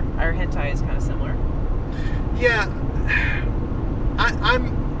similar. Or hentai is kind of similar. Yeah.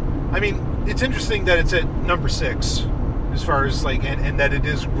 I mean, it's interesting that it's at number 6 as far as like, and that it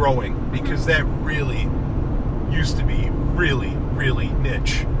is growing, because that really used to be really, really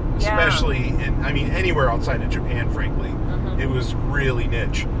niche, especially anywhere outside of Japan, frankly. It was really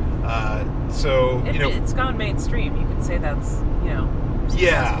niche. So, it's gone mainstream. You can say that's,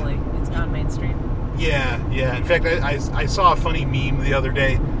 successfully. It's gone mainstream. Yeah. In fact, I saw a funny meme the other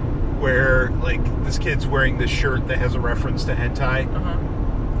day where, like, this kid's wearing this shirt that has a reference to hentai.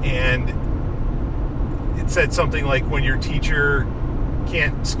 And it said something like, when your teacher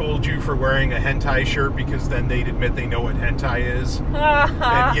can't scold you for wearing a hentai shirt because then they'd admit they know what hentai is. And,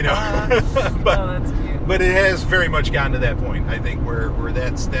 but, that's cute. But it has very much gotten to that point, I think, where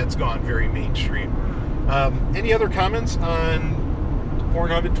that's gone very mainstream. Any other comments on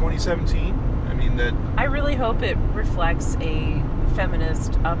Pornhub in 2017? I mean, I really hope it reflects a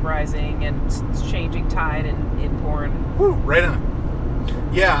feminist uprising and changing tide in porn. Woo, right on.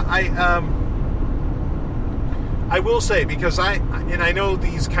 Yeah, I will say, because I know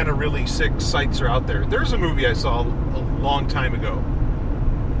these kind of really sick sites are out there. There's a movie I saw a long time ago,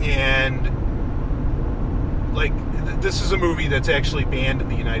 and like, this is a movie that's actually banned in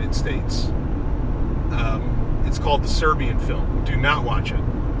the United States. It's called The Serbian Film. Do not watch it.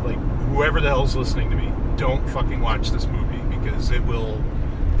 Like, whoever the hell's listening to me, don't fucking watch this movie, because it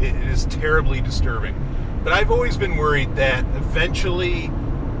is terribly disturbing. But I've always been worried that eventually,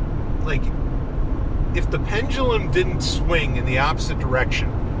 like, if the pendulum didn't swing in the opposite direction,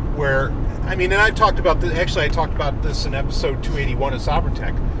 where, I mean, and I've talked about this, actually I talked about this in episode 281 of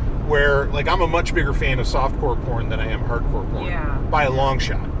Cybertech, where, like, I'm a much bigger fan of softcore porn than I am hardcore porn, by a long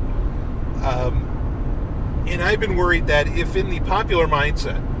shot. And I've been worried that if in the popular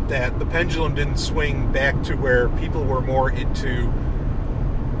mindset that the pendulum didn't swing back to where people were more into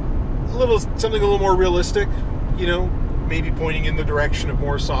something a little more realistic, maybe pointing in the direction of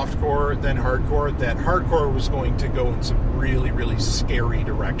more softcore than hardcore, that hardcore was going to go in some really, really scary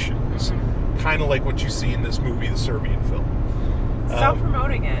directions. Kind of like what you see in this movie, The Serbian Film. Stop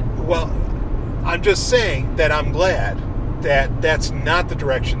promoting it. Well, I'm just saying that I'm glad that that's not the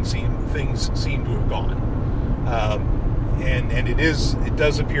direction things seem to have gone. And it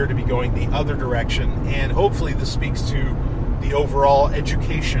does appear to be going the other direction, and hopefully this speaks to the overall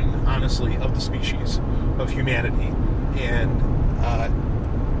education, honestly, of the species, of humanity, and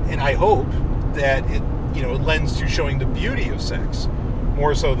I hope that it lends to showing the beauty of sex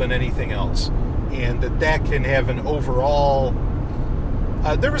more so than anything else, and that can have an overall.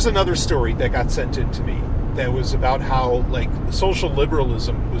 There was another story that got sent in to me that was about how, like, social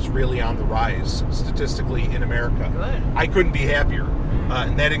liberalism was really on the rise statistically in America. Good. I couldn't be happier,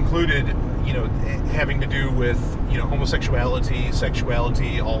 and that included, having to do with, homosexuality,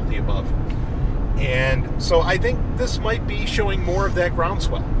 sexuality, all of the above. And so I think this might be showing more of that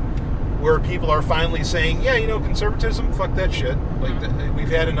groundswell, where people are finally saying, yeah, conservatism, fuck that shit. Like, we've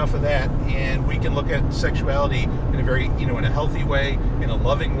had enough of that, and we can look at sexuality in a very, in a healthy way, in a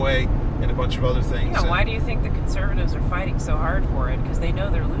loving way, and a bunch of other things. Yeah, why do you think the conservatives are fighting so hard for it? Because they know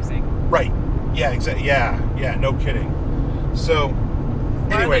they're losing. Right. Yeah, exactly. Yeah, no kidding. So,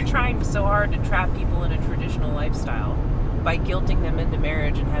 Why anyway. are they trying so hard to trap people in a traditional lifestyle by guilting them into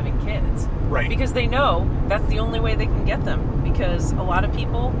marriage and having kids? Right. Because they know that's the only way they can get them. Because a lot of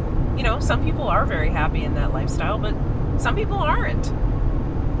people, some people are very happy in that lifestyle, but some people aren't.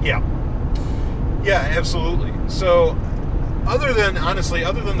 Yeah. Yeah, absolutely. So, other than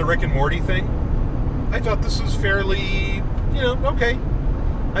the Rick and Morty thing, I thought this was fairly, okay.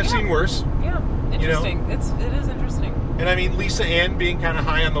 I've seen worse. Yeah, interesting. It is interesting. And I mean, Lisa Ann being kind of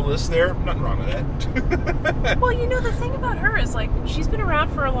high on the list there, nothing wrong with that. Well, the thing about her is, she's been around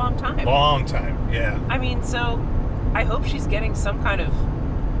for a long time. Long time, yeah. I mean, so I hope she's getting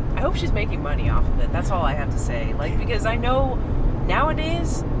I hope she's making money off of it. That's all I have to say. Because I know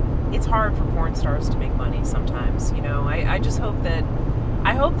nowadays it's hard for porn stars to make money sometimes. I just hope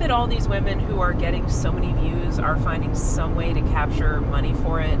that all these women who are getting so many views are finding some way to capture money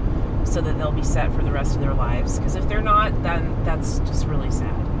for it so that they'll be set for the rest of their lives. Because if they're not, then that's just really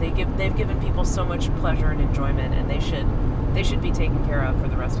sad. They've given people so much pleasure and enjoyment, and they should be taken care of for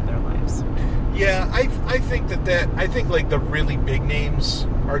the rest of their lives. Yeah, I think the really big names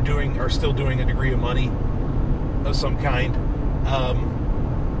are still doing a degree of money of some kind.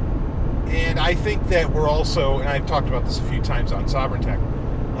 And I think that we're also, and I've talked about this a few times on Sovereign Tech,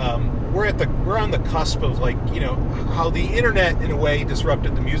 we're on the cusp of how the internet in a way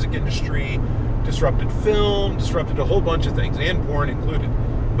disrupted the music industry, disrupted film, disrupted a whole bunch of things, and porn included.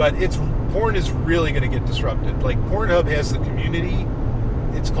 But porn is really going to get disrupted. Pornhub has the community.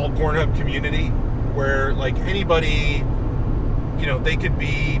 It's called Pornhub Community, where anybody, they could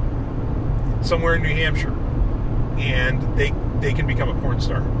be somewhere in New Hampshire, and they can become a porn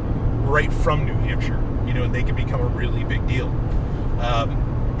star right from New Hampshire, and they can become a really big deal.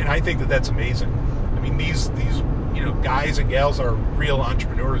 And I think that that's amazing. I mean, these guys and gals are real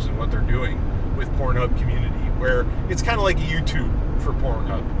entrepreneurs in what they're doing with Pornhub Community, where it's kind of like YouTube for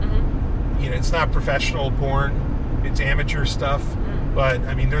Pornhub. Mm-hmm. It's not professional porn, it's amateur stuff. Mm-hmm. But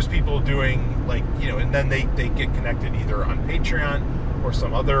I mean, there's people doing and then they get connected either on Patreon or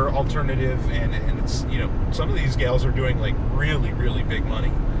some other alternative, and it's some of these gals are doing really, really big money.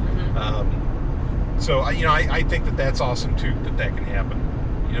 Mm-hmm. So I think that that's awesome too, that can happen.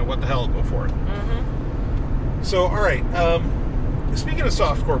 What the hell, go for it. Mm-hmm. So, all right. Speaking of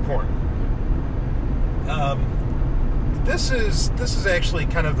softcore porn, this is actually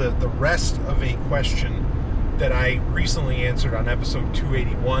kind of the rest of a question that I recently answered on episode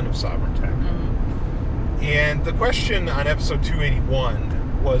 281 of Sovereign Tech. Mm-hmm. And the question on episode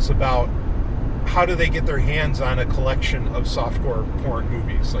 281 was about how do they get their hands on a collection of softcore porn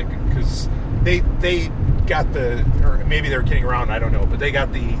movies? Because they got or maybe they're kidding around, I don't know, but they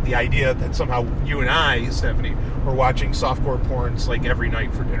got the idea that somehow you and I, Stephanie, were watching softcore porns every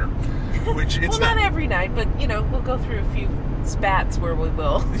night for dinner. Which it's not every night, but we'll go through a few spats where we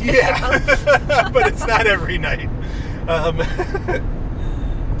will. Yeah, but it's not every night.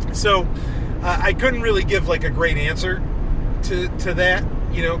 So I couldn't really give a great answer to that,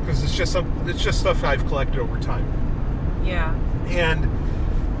 because it's just stuff I've collected over time. Yeah. And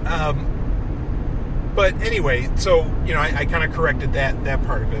but anyway, so I kind of corrected that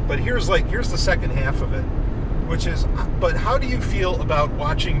part of it. But here's the second half of it, which is, but how do you feel about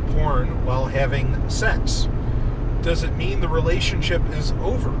watching porn while having sex? Does it mean the relationship is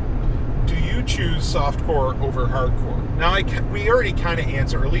over? Do you choose softcore over hardcore? Now, we already kind of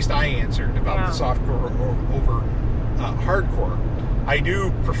answered, or at least I answered, about the softcore over hardcore. I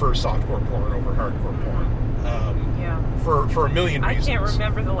do prefer softcore porn over hardcore porn. For a million reasons. I can't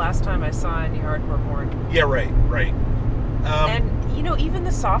remember the last time I saw any hardcore porn. Yeah, right. And, even the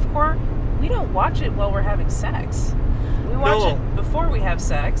softcore, we don't watch it while we're having sex. We watch it before we have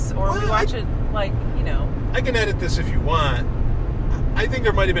sex, or we watch it I can edit this if you want. I think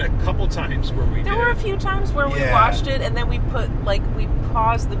there might have been a couple times where we did. There were a few times where we watched it and then we we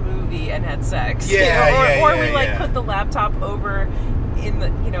paused the movie and had sex. Yeah, or we put the laptop over in the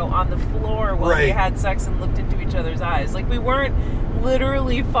on the floor while we had sex and looked into each other's eyes. We weren't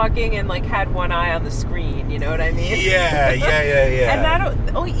literally fucking and had one eye on the screen. You know what I mean? Yeah.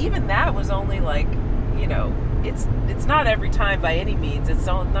 And even that was only it's not every time by any means. It's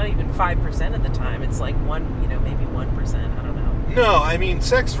not even 5% of the time. It's maybe 1%. I don't know. No, I mean,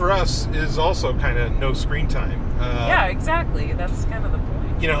 sex for us is also kind of no screen time. Yeah, exactly. That's kind of the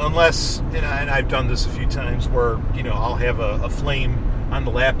point. unless, and I've done this a few times where, I'll have a flame on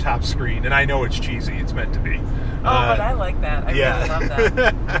the laptop screen, and I know it's cheesy. It's meant to be. But I like that. I yeah. really love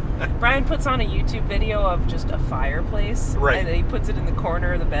that. Brian puts on a YouTube video of just a fireplace. Right. And he puts it in the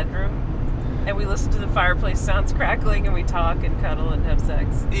corner of the bedroom. And we listen to the fireplace sounds crackling, and we talk and cuddle and have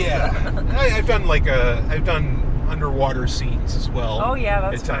sex. Yeah. I've done underwater scenes as well. Oh, yeah,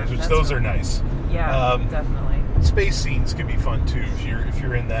 that's at times, fun. which That's those fun. are nice. Yeah, definitely. Space scenes can be fun too if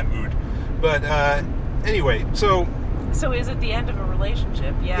you're in that mood. But anyway, so is it the end of a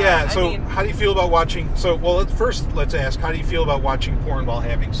relationship? Yeah. yeah. So how do you feel about watching? So let's ask, how do you feel about watching porn while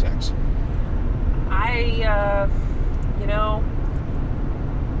having sex?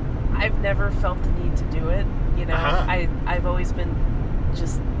 I've never felt the need to do it. I've always been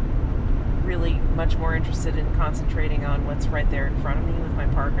just really much more interested in concentrating on what's right there in front of me with my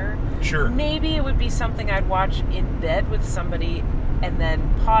partner. Sure. Maybe it would be something I'd watch in bed with somebody and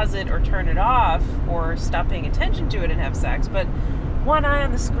then pause it or turn it off or stop paying attention to it and have sex. But one eye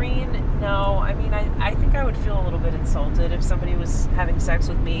on the screen, no. I mean, I think I would feel a little bit insulted if somebody was having sex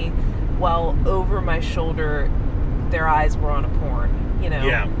with me while over my shoulder their eyes were on a porn,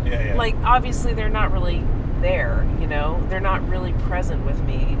 Yeah. Like, obviously they're not really there, they're not really present with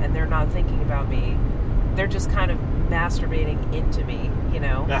me, and they're not thinking about me. They're just kind of masturbating into me,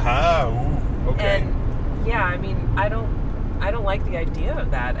 Ooh, okay. And yeah, I mean, I don't like the idea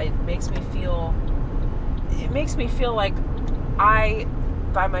of that. It makes me feel like I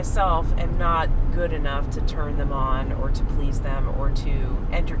by myself am not good enough to turn them on or to please them or to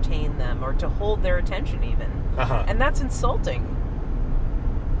entertain them or to hold their attention even. And that's insulting.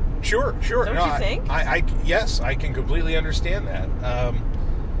 Sure. Don't you think? Yes, I can completely understand that.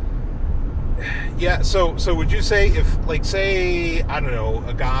 Yeah. So would you say if, like, say, I don't know,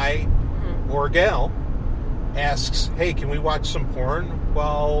 a guy or a gal asks, "Hey, can we watch some porn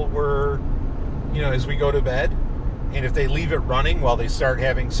while we're, as we go to bed?" And if they leave it running while they start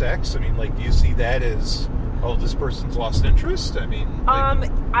having sex, I mean, like, do you see that as, oh, this person's lost interest? I mean,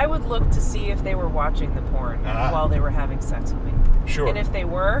 I would look to see if they were watching the porn while they were having sex with me. Sure. And if they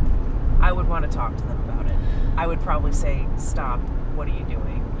were, I would want to talk to them about it. I would probably say, "Stop! What are you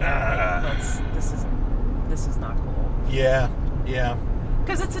doing? This is not cool." Yeah.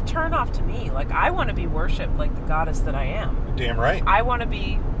 Because it's a turnoff to me. Like, I want to be worshipped like the goddess that I am. Damn right. I want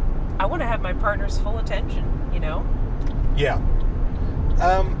to have my partner's full attention. Yeah.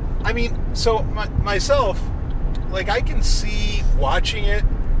 I mean, so myself, like, I can see watching it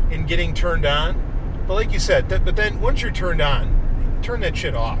and getting turned on, but like you said, but then once you're turned on, turn that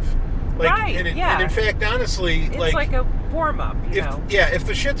shit off. Like, right, and yeah. And in fact, honestly, it's like a warm-up, if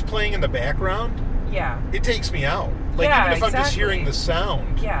the shit's playing in the background, it takes me out. Like, even if I'm just hearing the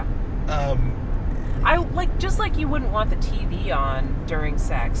sound. Yeah. Just like you wouldn't want the TV on during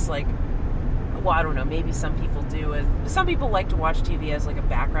sex, like, well, I don't know, maybe some people do it. Some people like to watch TV as like a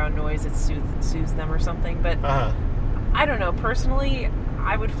background noise. It soothes them or something. But I don't know. Personally,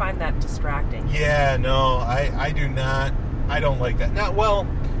 I would find that distracting. Yeah, no, I do not. I don't like that. Now, well,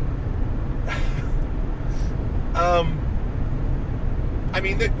 I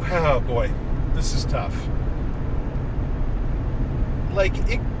mean, oh boy, this is tough. Like,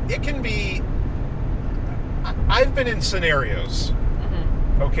 it can be. I've been in scenarios,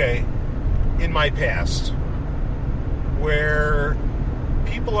 okay, in my past, where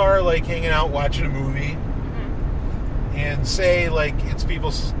people are, like, hanging out watching a movie, and say, like, it's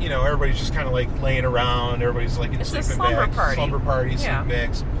people, everybody's just kind of, like, laying around, everybody's, like, in sleeping bags, slumber party, sleeping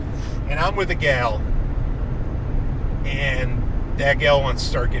bags, and I'm with a gal, and that gal wants to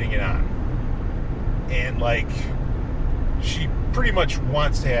start getting it on, and, like, she pretty much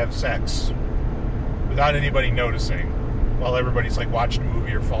wants to have sex without anybody noticing, while everybody's, like, watching a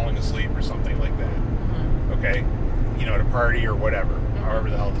movie or falling asleep or something like that. Okay? At a party or whatever. However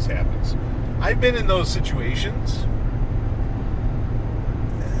the hell this happens. I've been in those situations.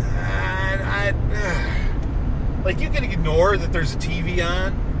 Like, you can ignore that there's a TV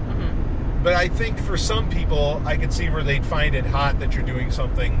on, but I think for some people, I could see where they'd find it hot that you're doing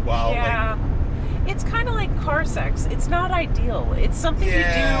something while, like... It's kind of like car sex. It's not ideal. It's something you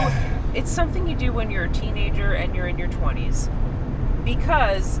do... It's something you do when you're a teenager and you're in your 20s,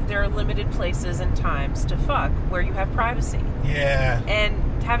 because there are limited places and times to fuck where you have privacy. Yeah.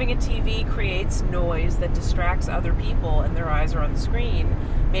 And having a TV creates noise that distracts other people and their eyes are on the screen.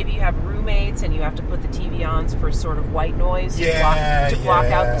 Maybe you have roommates and you have to put the TV on for sort of white noise to block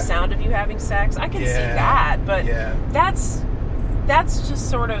out the sound of you having sex. I can see that, but that's just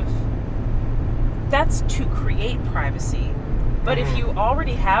sort of... That's to create privacy. But if you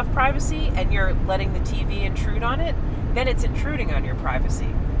already have privacy and you're letting the TV intrude on it, then it's intruding on your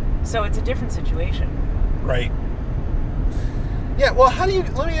privacy. So it's a different situation. Right. Yeah, well, how do you...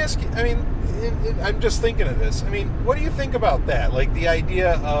 Let me ask you... I mean, I'm just thinking of this. I mean, what do you think about that? Like, the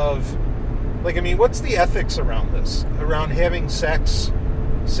idea of... Like, I mean, what's the ethics around this? Around having sex,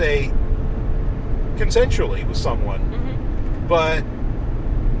 say, consensually with someone, but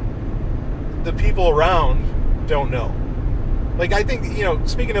the people around don't know. Like, I think, you know,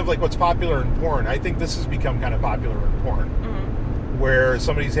 speaking of, like, what's popular in porn, I think this has become kind of popular in porn, where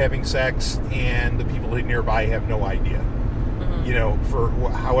somebody's having sex and the people nearby have no idea, you know, for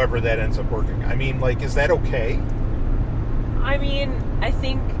however that ends up working. I mean, like, is that okay? I mean, I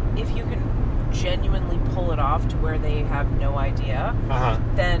think if you can genuinely pull it off to where they have no idea,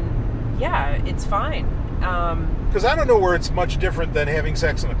 then, yeah, it's fine. Because I don't know where it's much different than having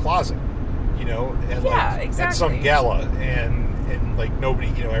sex in a closet, you know, at, exactly. at some gala, and like nobody,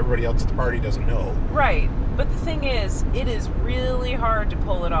 you know, everybody else at the party doesn't know. Right. But the thing is, it is really hard to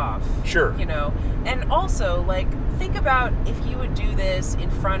pull it off. Sure. You know, and also, like, think about if you would do this in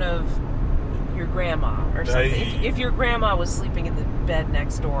front of your grandma or something. If your grandma was sleeping in the bed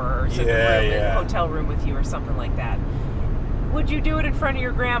next door or in the hotel room with you or something like that, would you do it in front of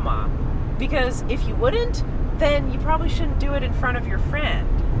your grandma? Because if you wouldn't, then you probably shouldn't do it in front of your friend.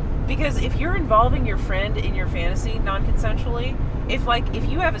 Because if you're involving your friend in your fantasy non-consensually, if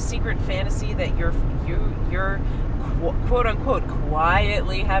you have a secret fantasy that you're quote unquote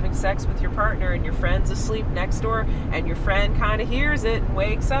quietly having sex with your partner and your friend's asleep next door and your friend kind of hears it and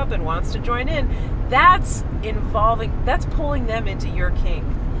wakes up and wants to join in, that's pulling them into your kink,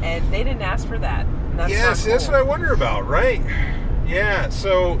 and they didn't ask for that. And that's yes, cool. That's what I wonder about, right? Yeah,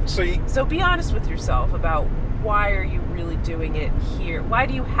 so be honest with yourself about why are you really doing it here? Why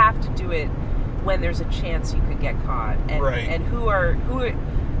do you have to do it when there's a chance you could get caught? And, right. And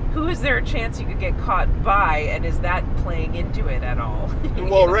who is there a chance you could get caught by, and is that playing into it at all?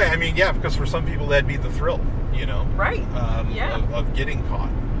 Well, right. I mean, yeah, because for some people that'd be the thrill, you know? Right. Of getting caught.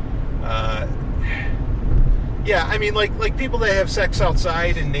 Yeah, I mean, like people that have sex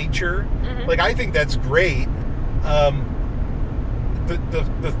outside in nature, like, I think that's great.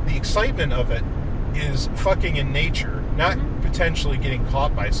 The excitement of it is fucking in nature, not potentially getting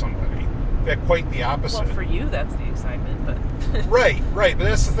caught by somebody. In fact, quite the opposite. Well, for you, that's the excitement, but... Right. But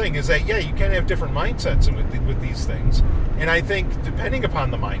that's the thing, is that, yeah, you can have different mindsets with these things. And I think, depending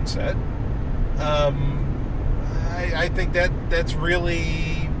upon the mindset, I think that's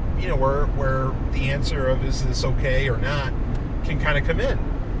really, you know, where the answer of is this okay or not can kind of come in,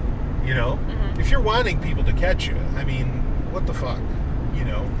 you know? If you're wanting people to catch you, I mean, what the fuck? You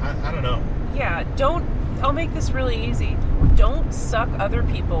know, I don't know. Yeah, I'll make this really easy. Don't suck other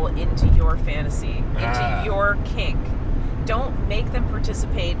people into your fantasy, into your kink. Don't make them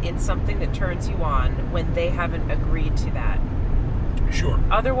participate in something that turns you on when they haven't agreed to that. Sure.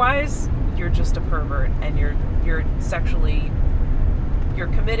 Otherwise, you're just a pervert, and you're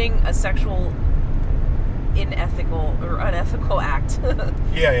committing a sexual unethical act.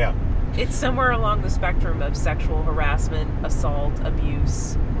 Yeah. It's somewhere along the spectrum of sexual harassment, assault,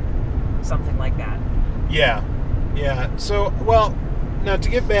 abuse, something like that. Yeah. So, well, now to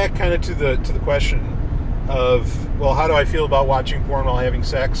get back kind of to the question of, well, how do I feel about watching porn while having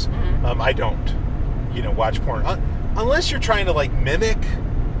sex? I don't, you know, watch porn unless you're trying to, like, mimic.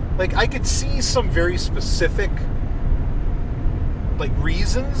 Like, I could see some very specific, like,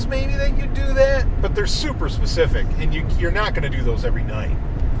 reasons maybe that you do that, but they're super specific, and you're not going to do those every night.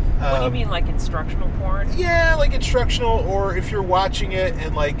 What do you mean, like instructional porn? Yeah, like instructional, or if you're watching it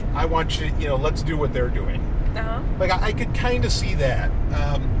and, like, I want you to, you know, let's do what they're doing. Like, I could kind of see that.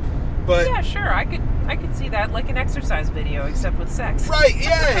 But yeah, sure, I could see that, like an exercise video, except with sex. Right,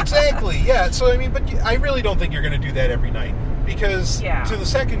 yeah, exactly. Yeah, so, I mean, but I really don't think you're going to do that every night. Because, to the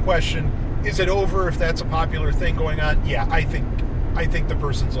second question, is it over if that's a popular thing going on? Yeah, I think the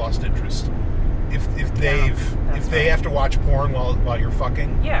person's lost interest. If they have to watch porn while you're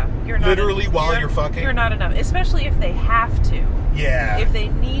fucking, you're not while you're fucking, you're not enough. Especially if they have to. Yeah. If they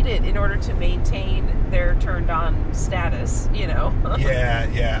need it in order to maintain their turned on status, you know. Yeah.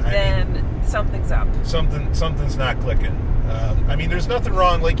 Then something's up. Something's not clicking. I mean, there's nothing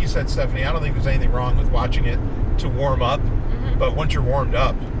wrong, like you said, Stephanie. I don't think there's anything wrong with watching it to warm up. But once you're warmed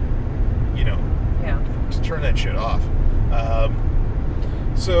up, you know, just turn that shit off.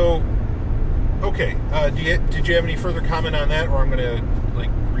 So. Okay, did you have any further comment on that, or I'm going to,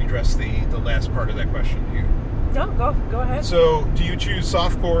 like, redress the last part of that question to you? No, go ahead. So, do you choose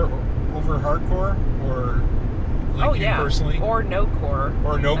softcore over hardcore, or like you personally? Or no core.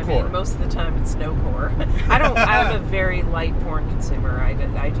 Or no core. Mean, most of the time it's no core. I'm a very light porn consumer.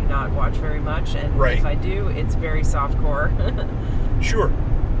 I do not watch very much, and if I do, it's very soft core. Sure.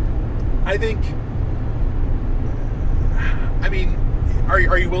 I think, I mean, are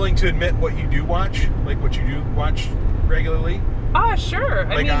you willing to admit what you do watch? Like what you do watch regularly? Sure.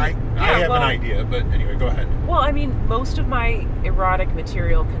 Like I have an idea, but anyway, go ahead. Well, I mean, most of my erotic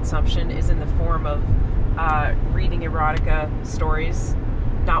material consumption is in the form of reading erotica stories,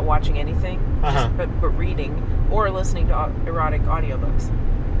 not watching anything, but reading, or listening to erotic audiobooks.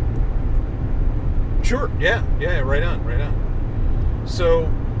 Sure. Yeah. Right on.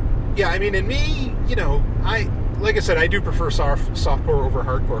 So, yeah, I mean, in me, like I said, I do prefer softcore over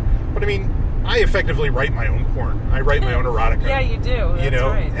hardcore, but I mean, I effectively write my own porn. I write my own erotica. Yeah, you do. That's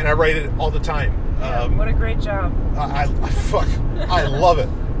right. And I write it all the time. Yeah, what a great job. I love it.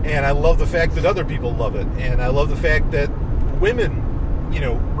 And I love the fact that other people love it. And I love the fact that women,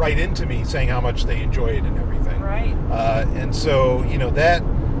 write into me saying how much they enjoy it and everything. Right. And so, that,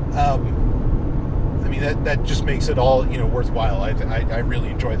 that just makes it all, worthwhile. I really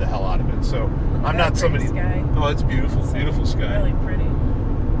enjoy the hell out of it. So I'm not somebody... Sky. Oh, it's beautiful. It's beautiful sky. Really pretty.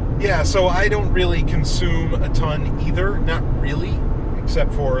 Yeah, so I don't really consume a ton either. Not really.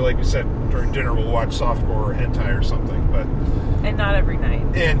 Except for, like we said, during dinner we'll watch softcore or hentai or something. And not every night.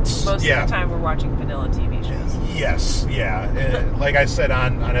 And most of the time we're watching vanilla TV shows. Yes, yeah. And like I said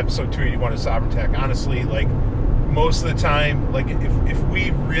on episode 281 of Sovereign, honestly, like, most of the time, like, if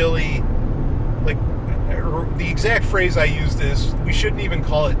we really... Like, the exact phrase I used is, we shouldn't even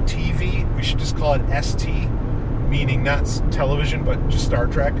call it TV. We should just call it ST. Meaning not television, but just Star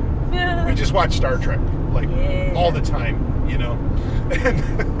Trek. Yeah. We just watch Star Trek, like, all the time,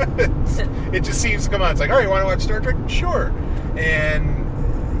 And it just seems to come on. It's like, all right, you want to watch Star Trek? Sure. And,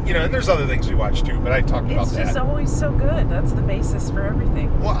 and there's other things we watch too, but I talked about that. It's just always so good. That's the basis for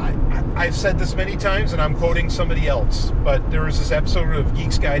everything. Well, I've said this many times, and I'm quoting somebody else, but there was this episode of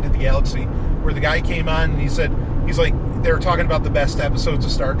Geek's Guide to the Galaxy where the guy came on and he's like, they were talking about the best episodes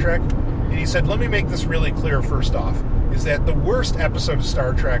of Star Trek. And he said, let me make this really clear first off, is that the worst episode of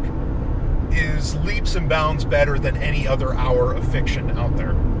Star Trek is leaps and bounds better than any other hour of fiction out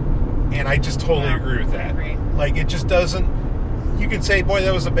there. And I just totally agree with that. Like, it just doesn't... You can say, boy,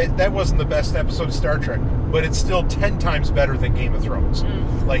 that wasn't the best episode of Star Trek, but it's still 10 times better than Game of Thrones.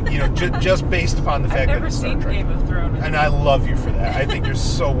 Like, just based upon the fact that it's Star Trek. I've never seen Game of Thrones. And I love you for that. I think you're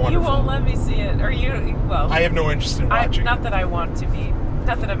so wonderful. You won't let me see it. Or well... I have no interest in watching Not that I want to be...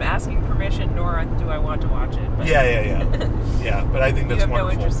 Not that I'm asking permission, nor do I want to watch it. But Yeah, but I think that's wonderful. You have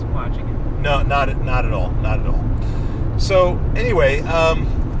no interest in watching it? No, not at all. So, anyway,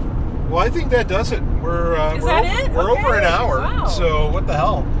 well, I think that does it. We're over an hour. Wow. So, what the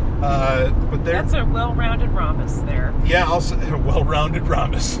hell? But that's a well-rounded rhombus there. Yeah, I'll say a well-rounded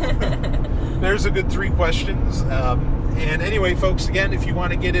rhombus. There's a good 3 questions. And anyway, folks, again, if you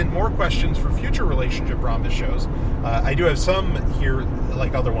want to get in more questions for future relationship rhombus shows, I do have some here,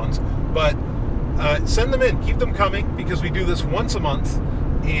 like other ones, but send them in. Keep them coming, because we do this once a month,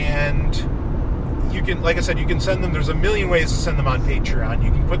 and you can, like I said, you can send them. There's a million ways to send them on Patreon. You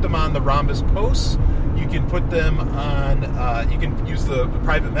can put them on the rhombus posts. You can put them on, you can use the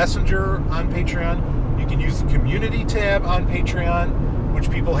private messenger on Patreon. You can use the community tab on Patreon, which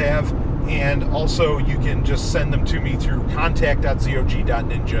people have. And also, you can just send them to me through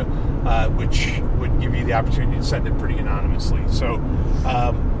contact.zog.ninja, which would give you the opportunity to send it pretty anonymously. So,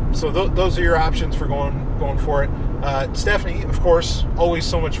 those are your options for going for it. Stephanie, of course, always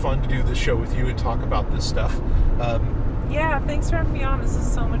so much fun to do this show with you and talk about this stuff. Yeah, thanks for having me on. This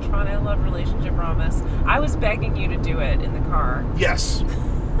is so much fun. I love Relationship Rhombus. I was begging you to do it in the car. Yes.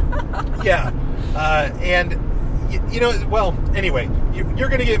 Yeah. And... well, anyway, you're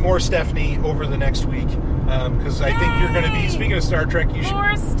going to get more Stephanie over the next week, because I think you're going to be, speaking of Star Trek,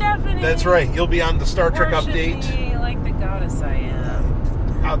 more Stephanie. That's right. You'll be on the Star Trek update. Me like the goddess I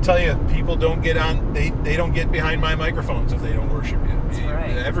am. I'll tell you, people don't get on. They don't get behind my microphones if they don't worship you. That's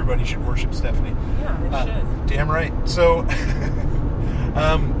right. Everybody should worship Stephanie. Yeah, they should. Damn right. So,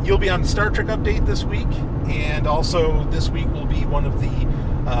 you'll be on the Star Trek update this week, and also this week will be one of the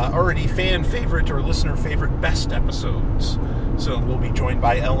already fan favorite or listener favorite best episodes. So we'll be joined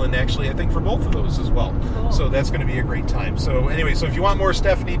by Ellen, actually, I think, for both of those as well. Cool. So that's going to be a great time. So anyway, so if you want more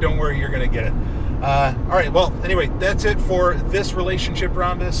Stephanie, don't worry, you're going to get it. All right, well, anyway, that's it for this Relationship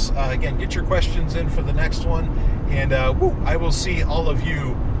Rhombus. Again, get your questions in for the next one. And I will see all of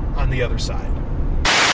you on the other side.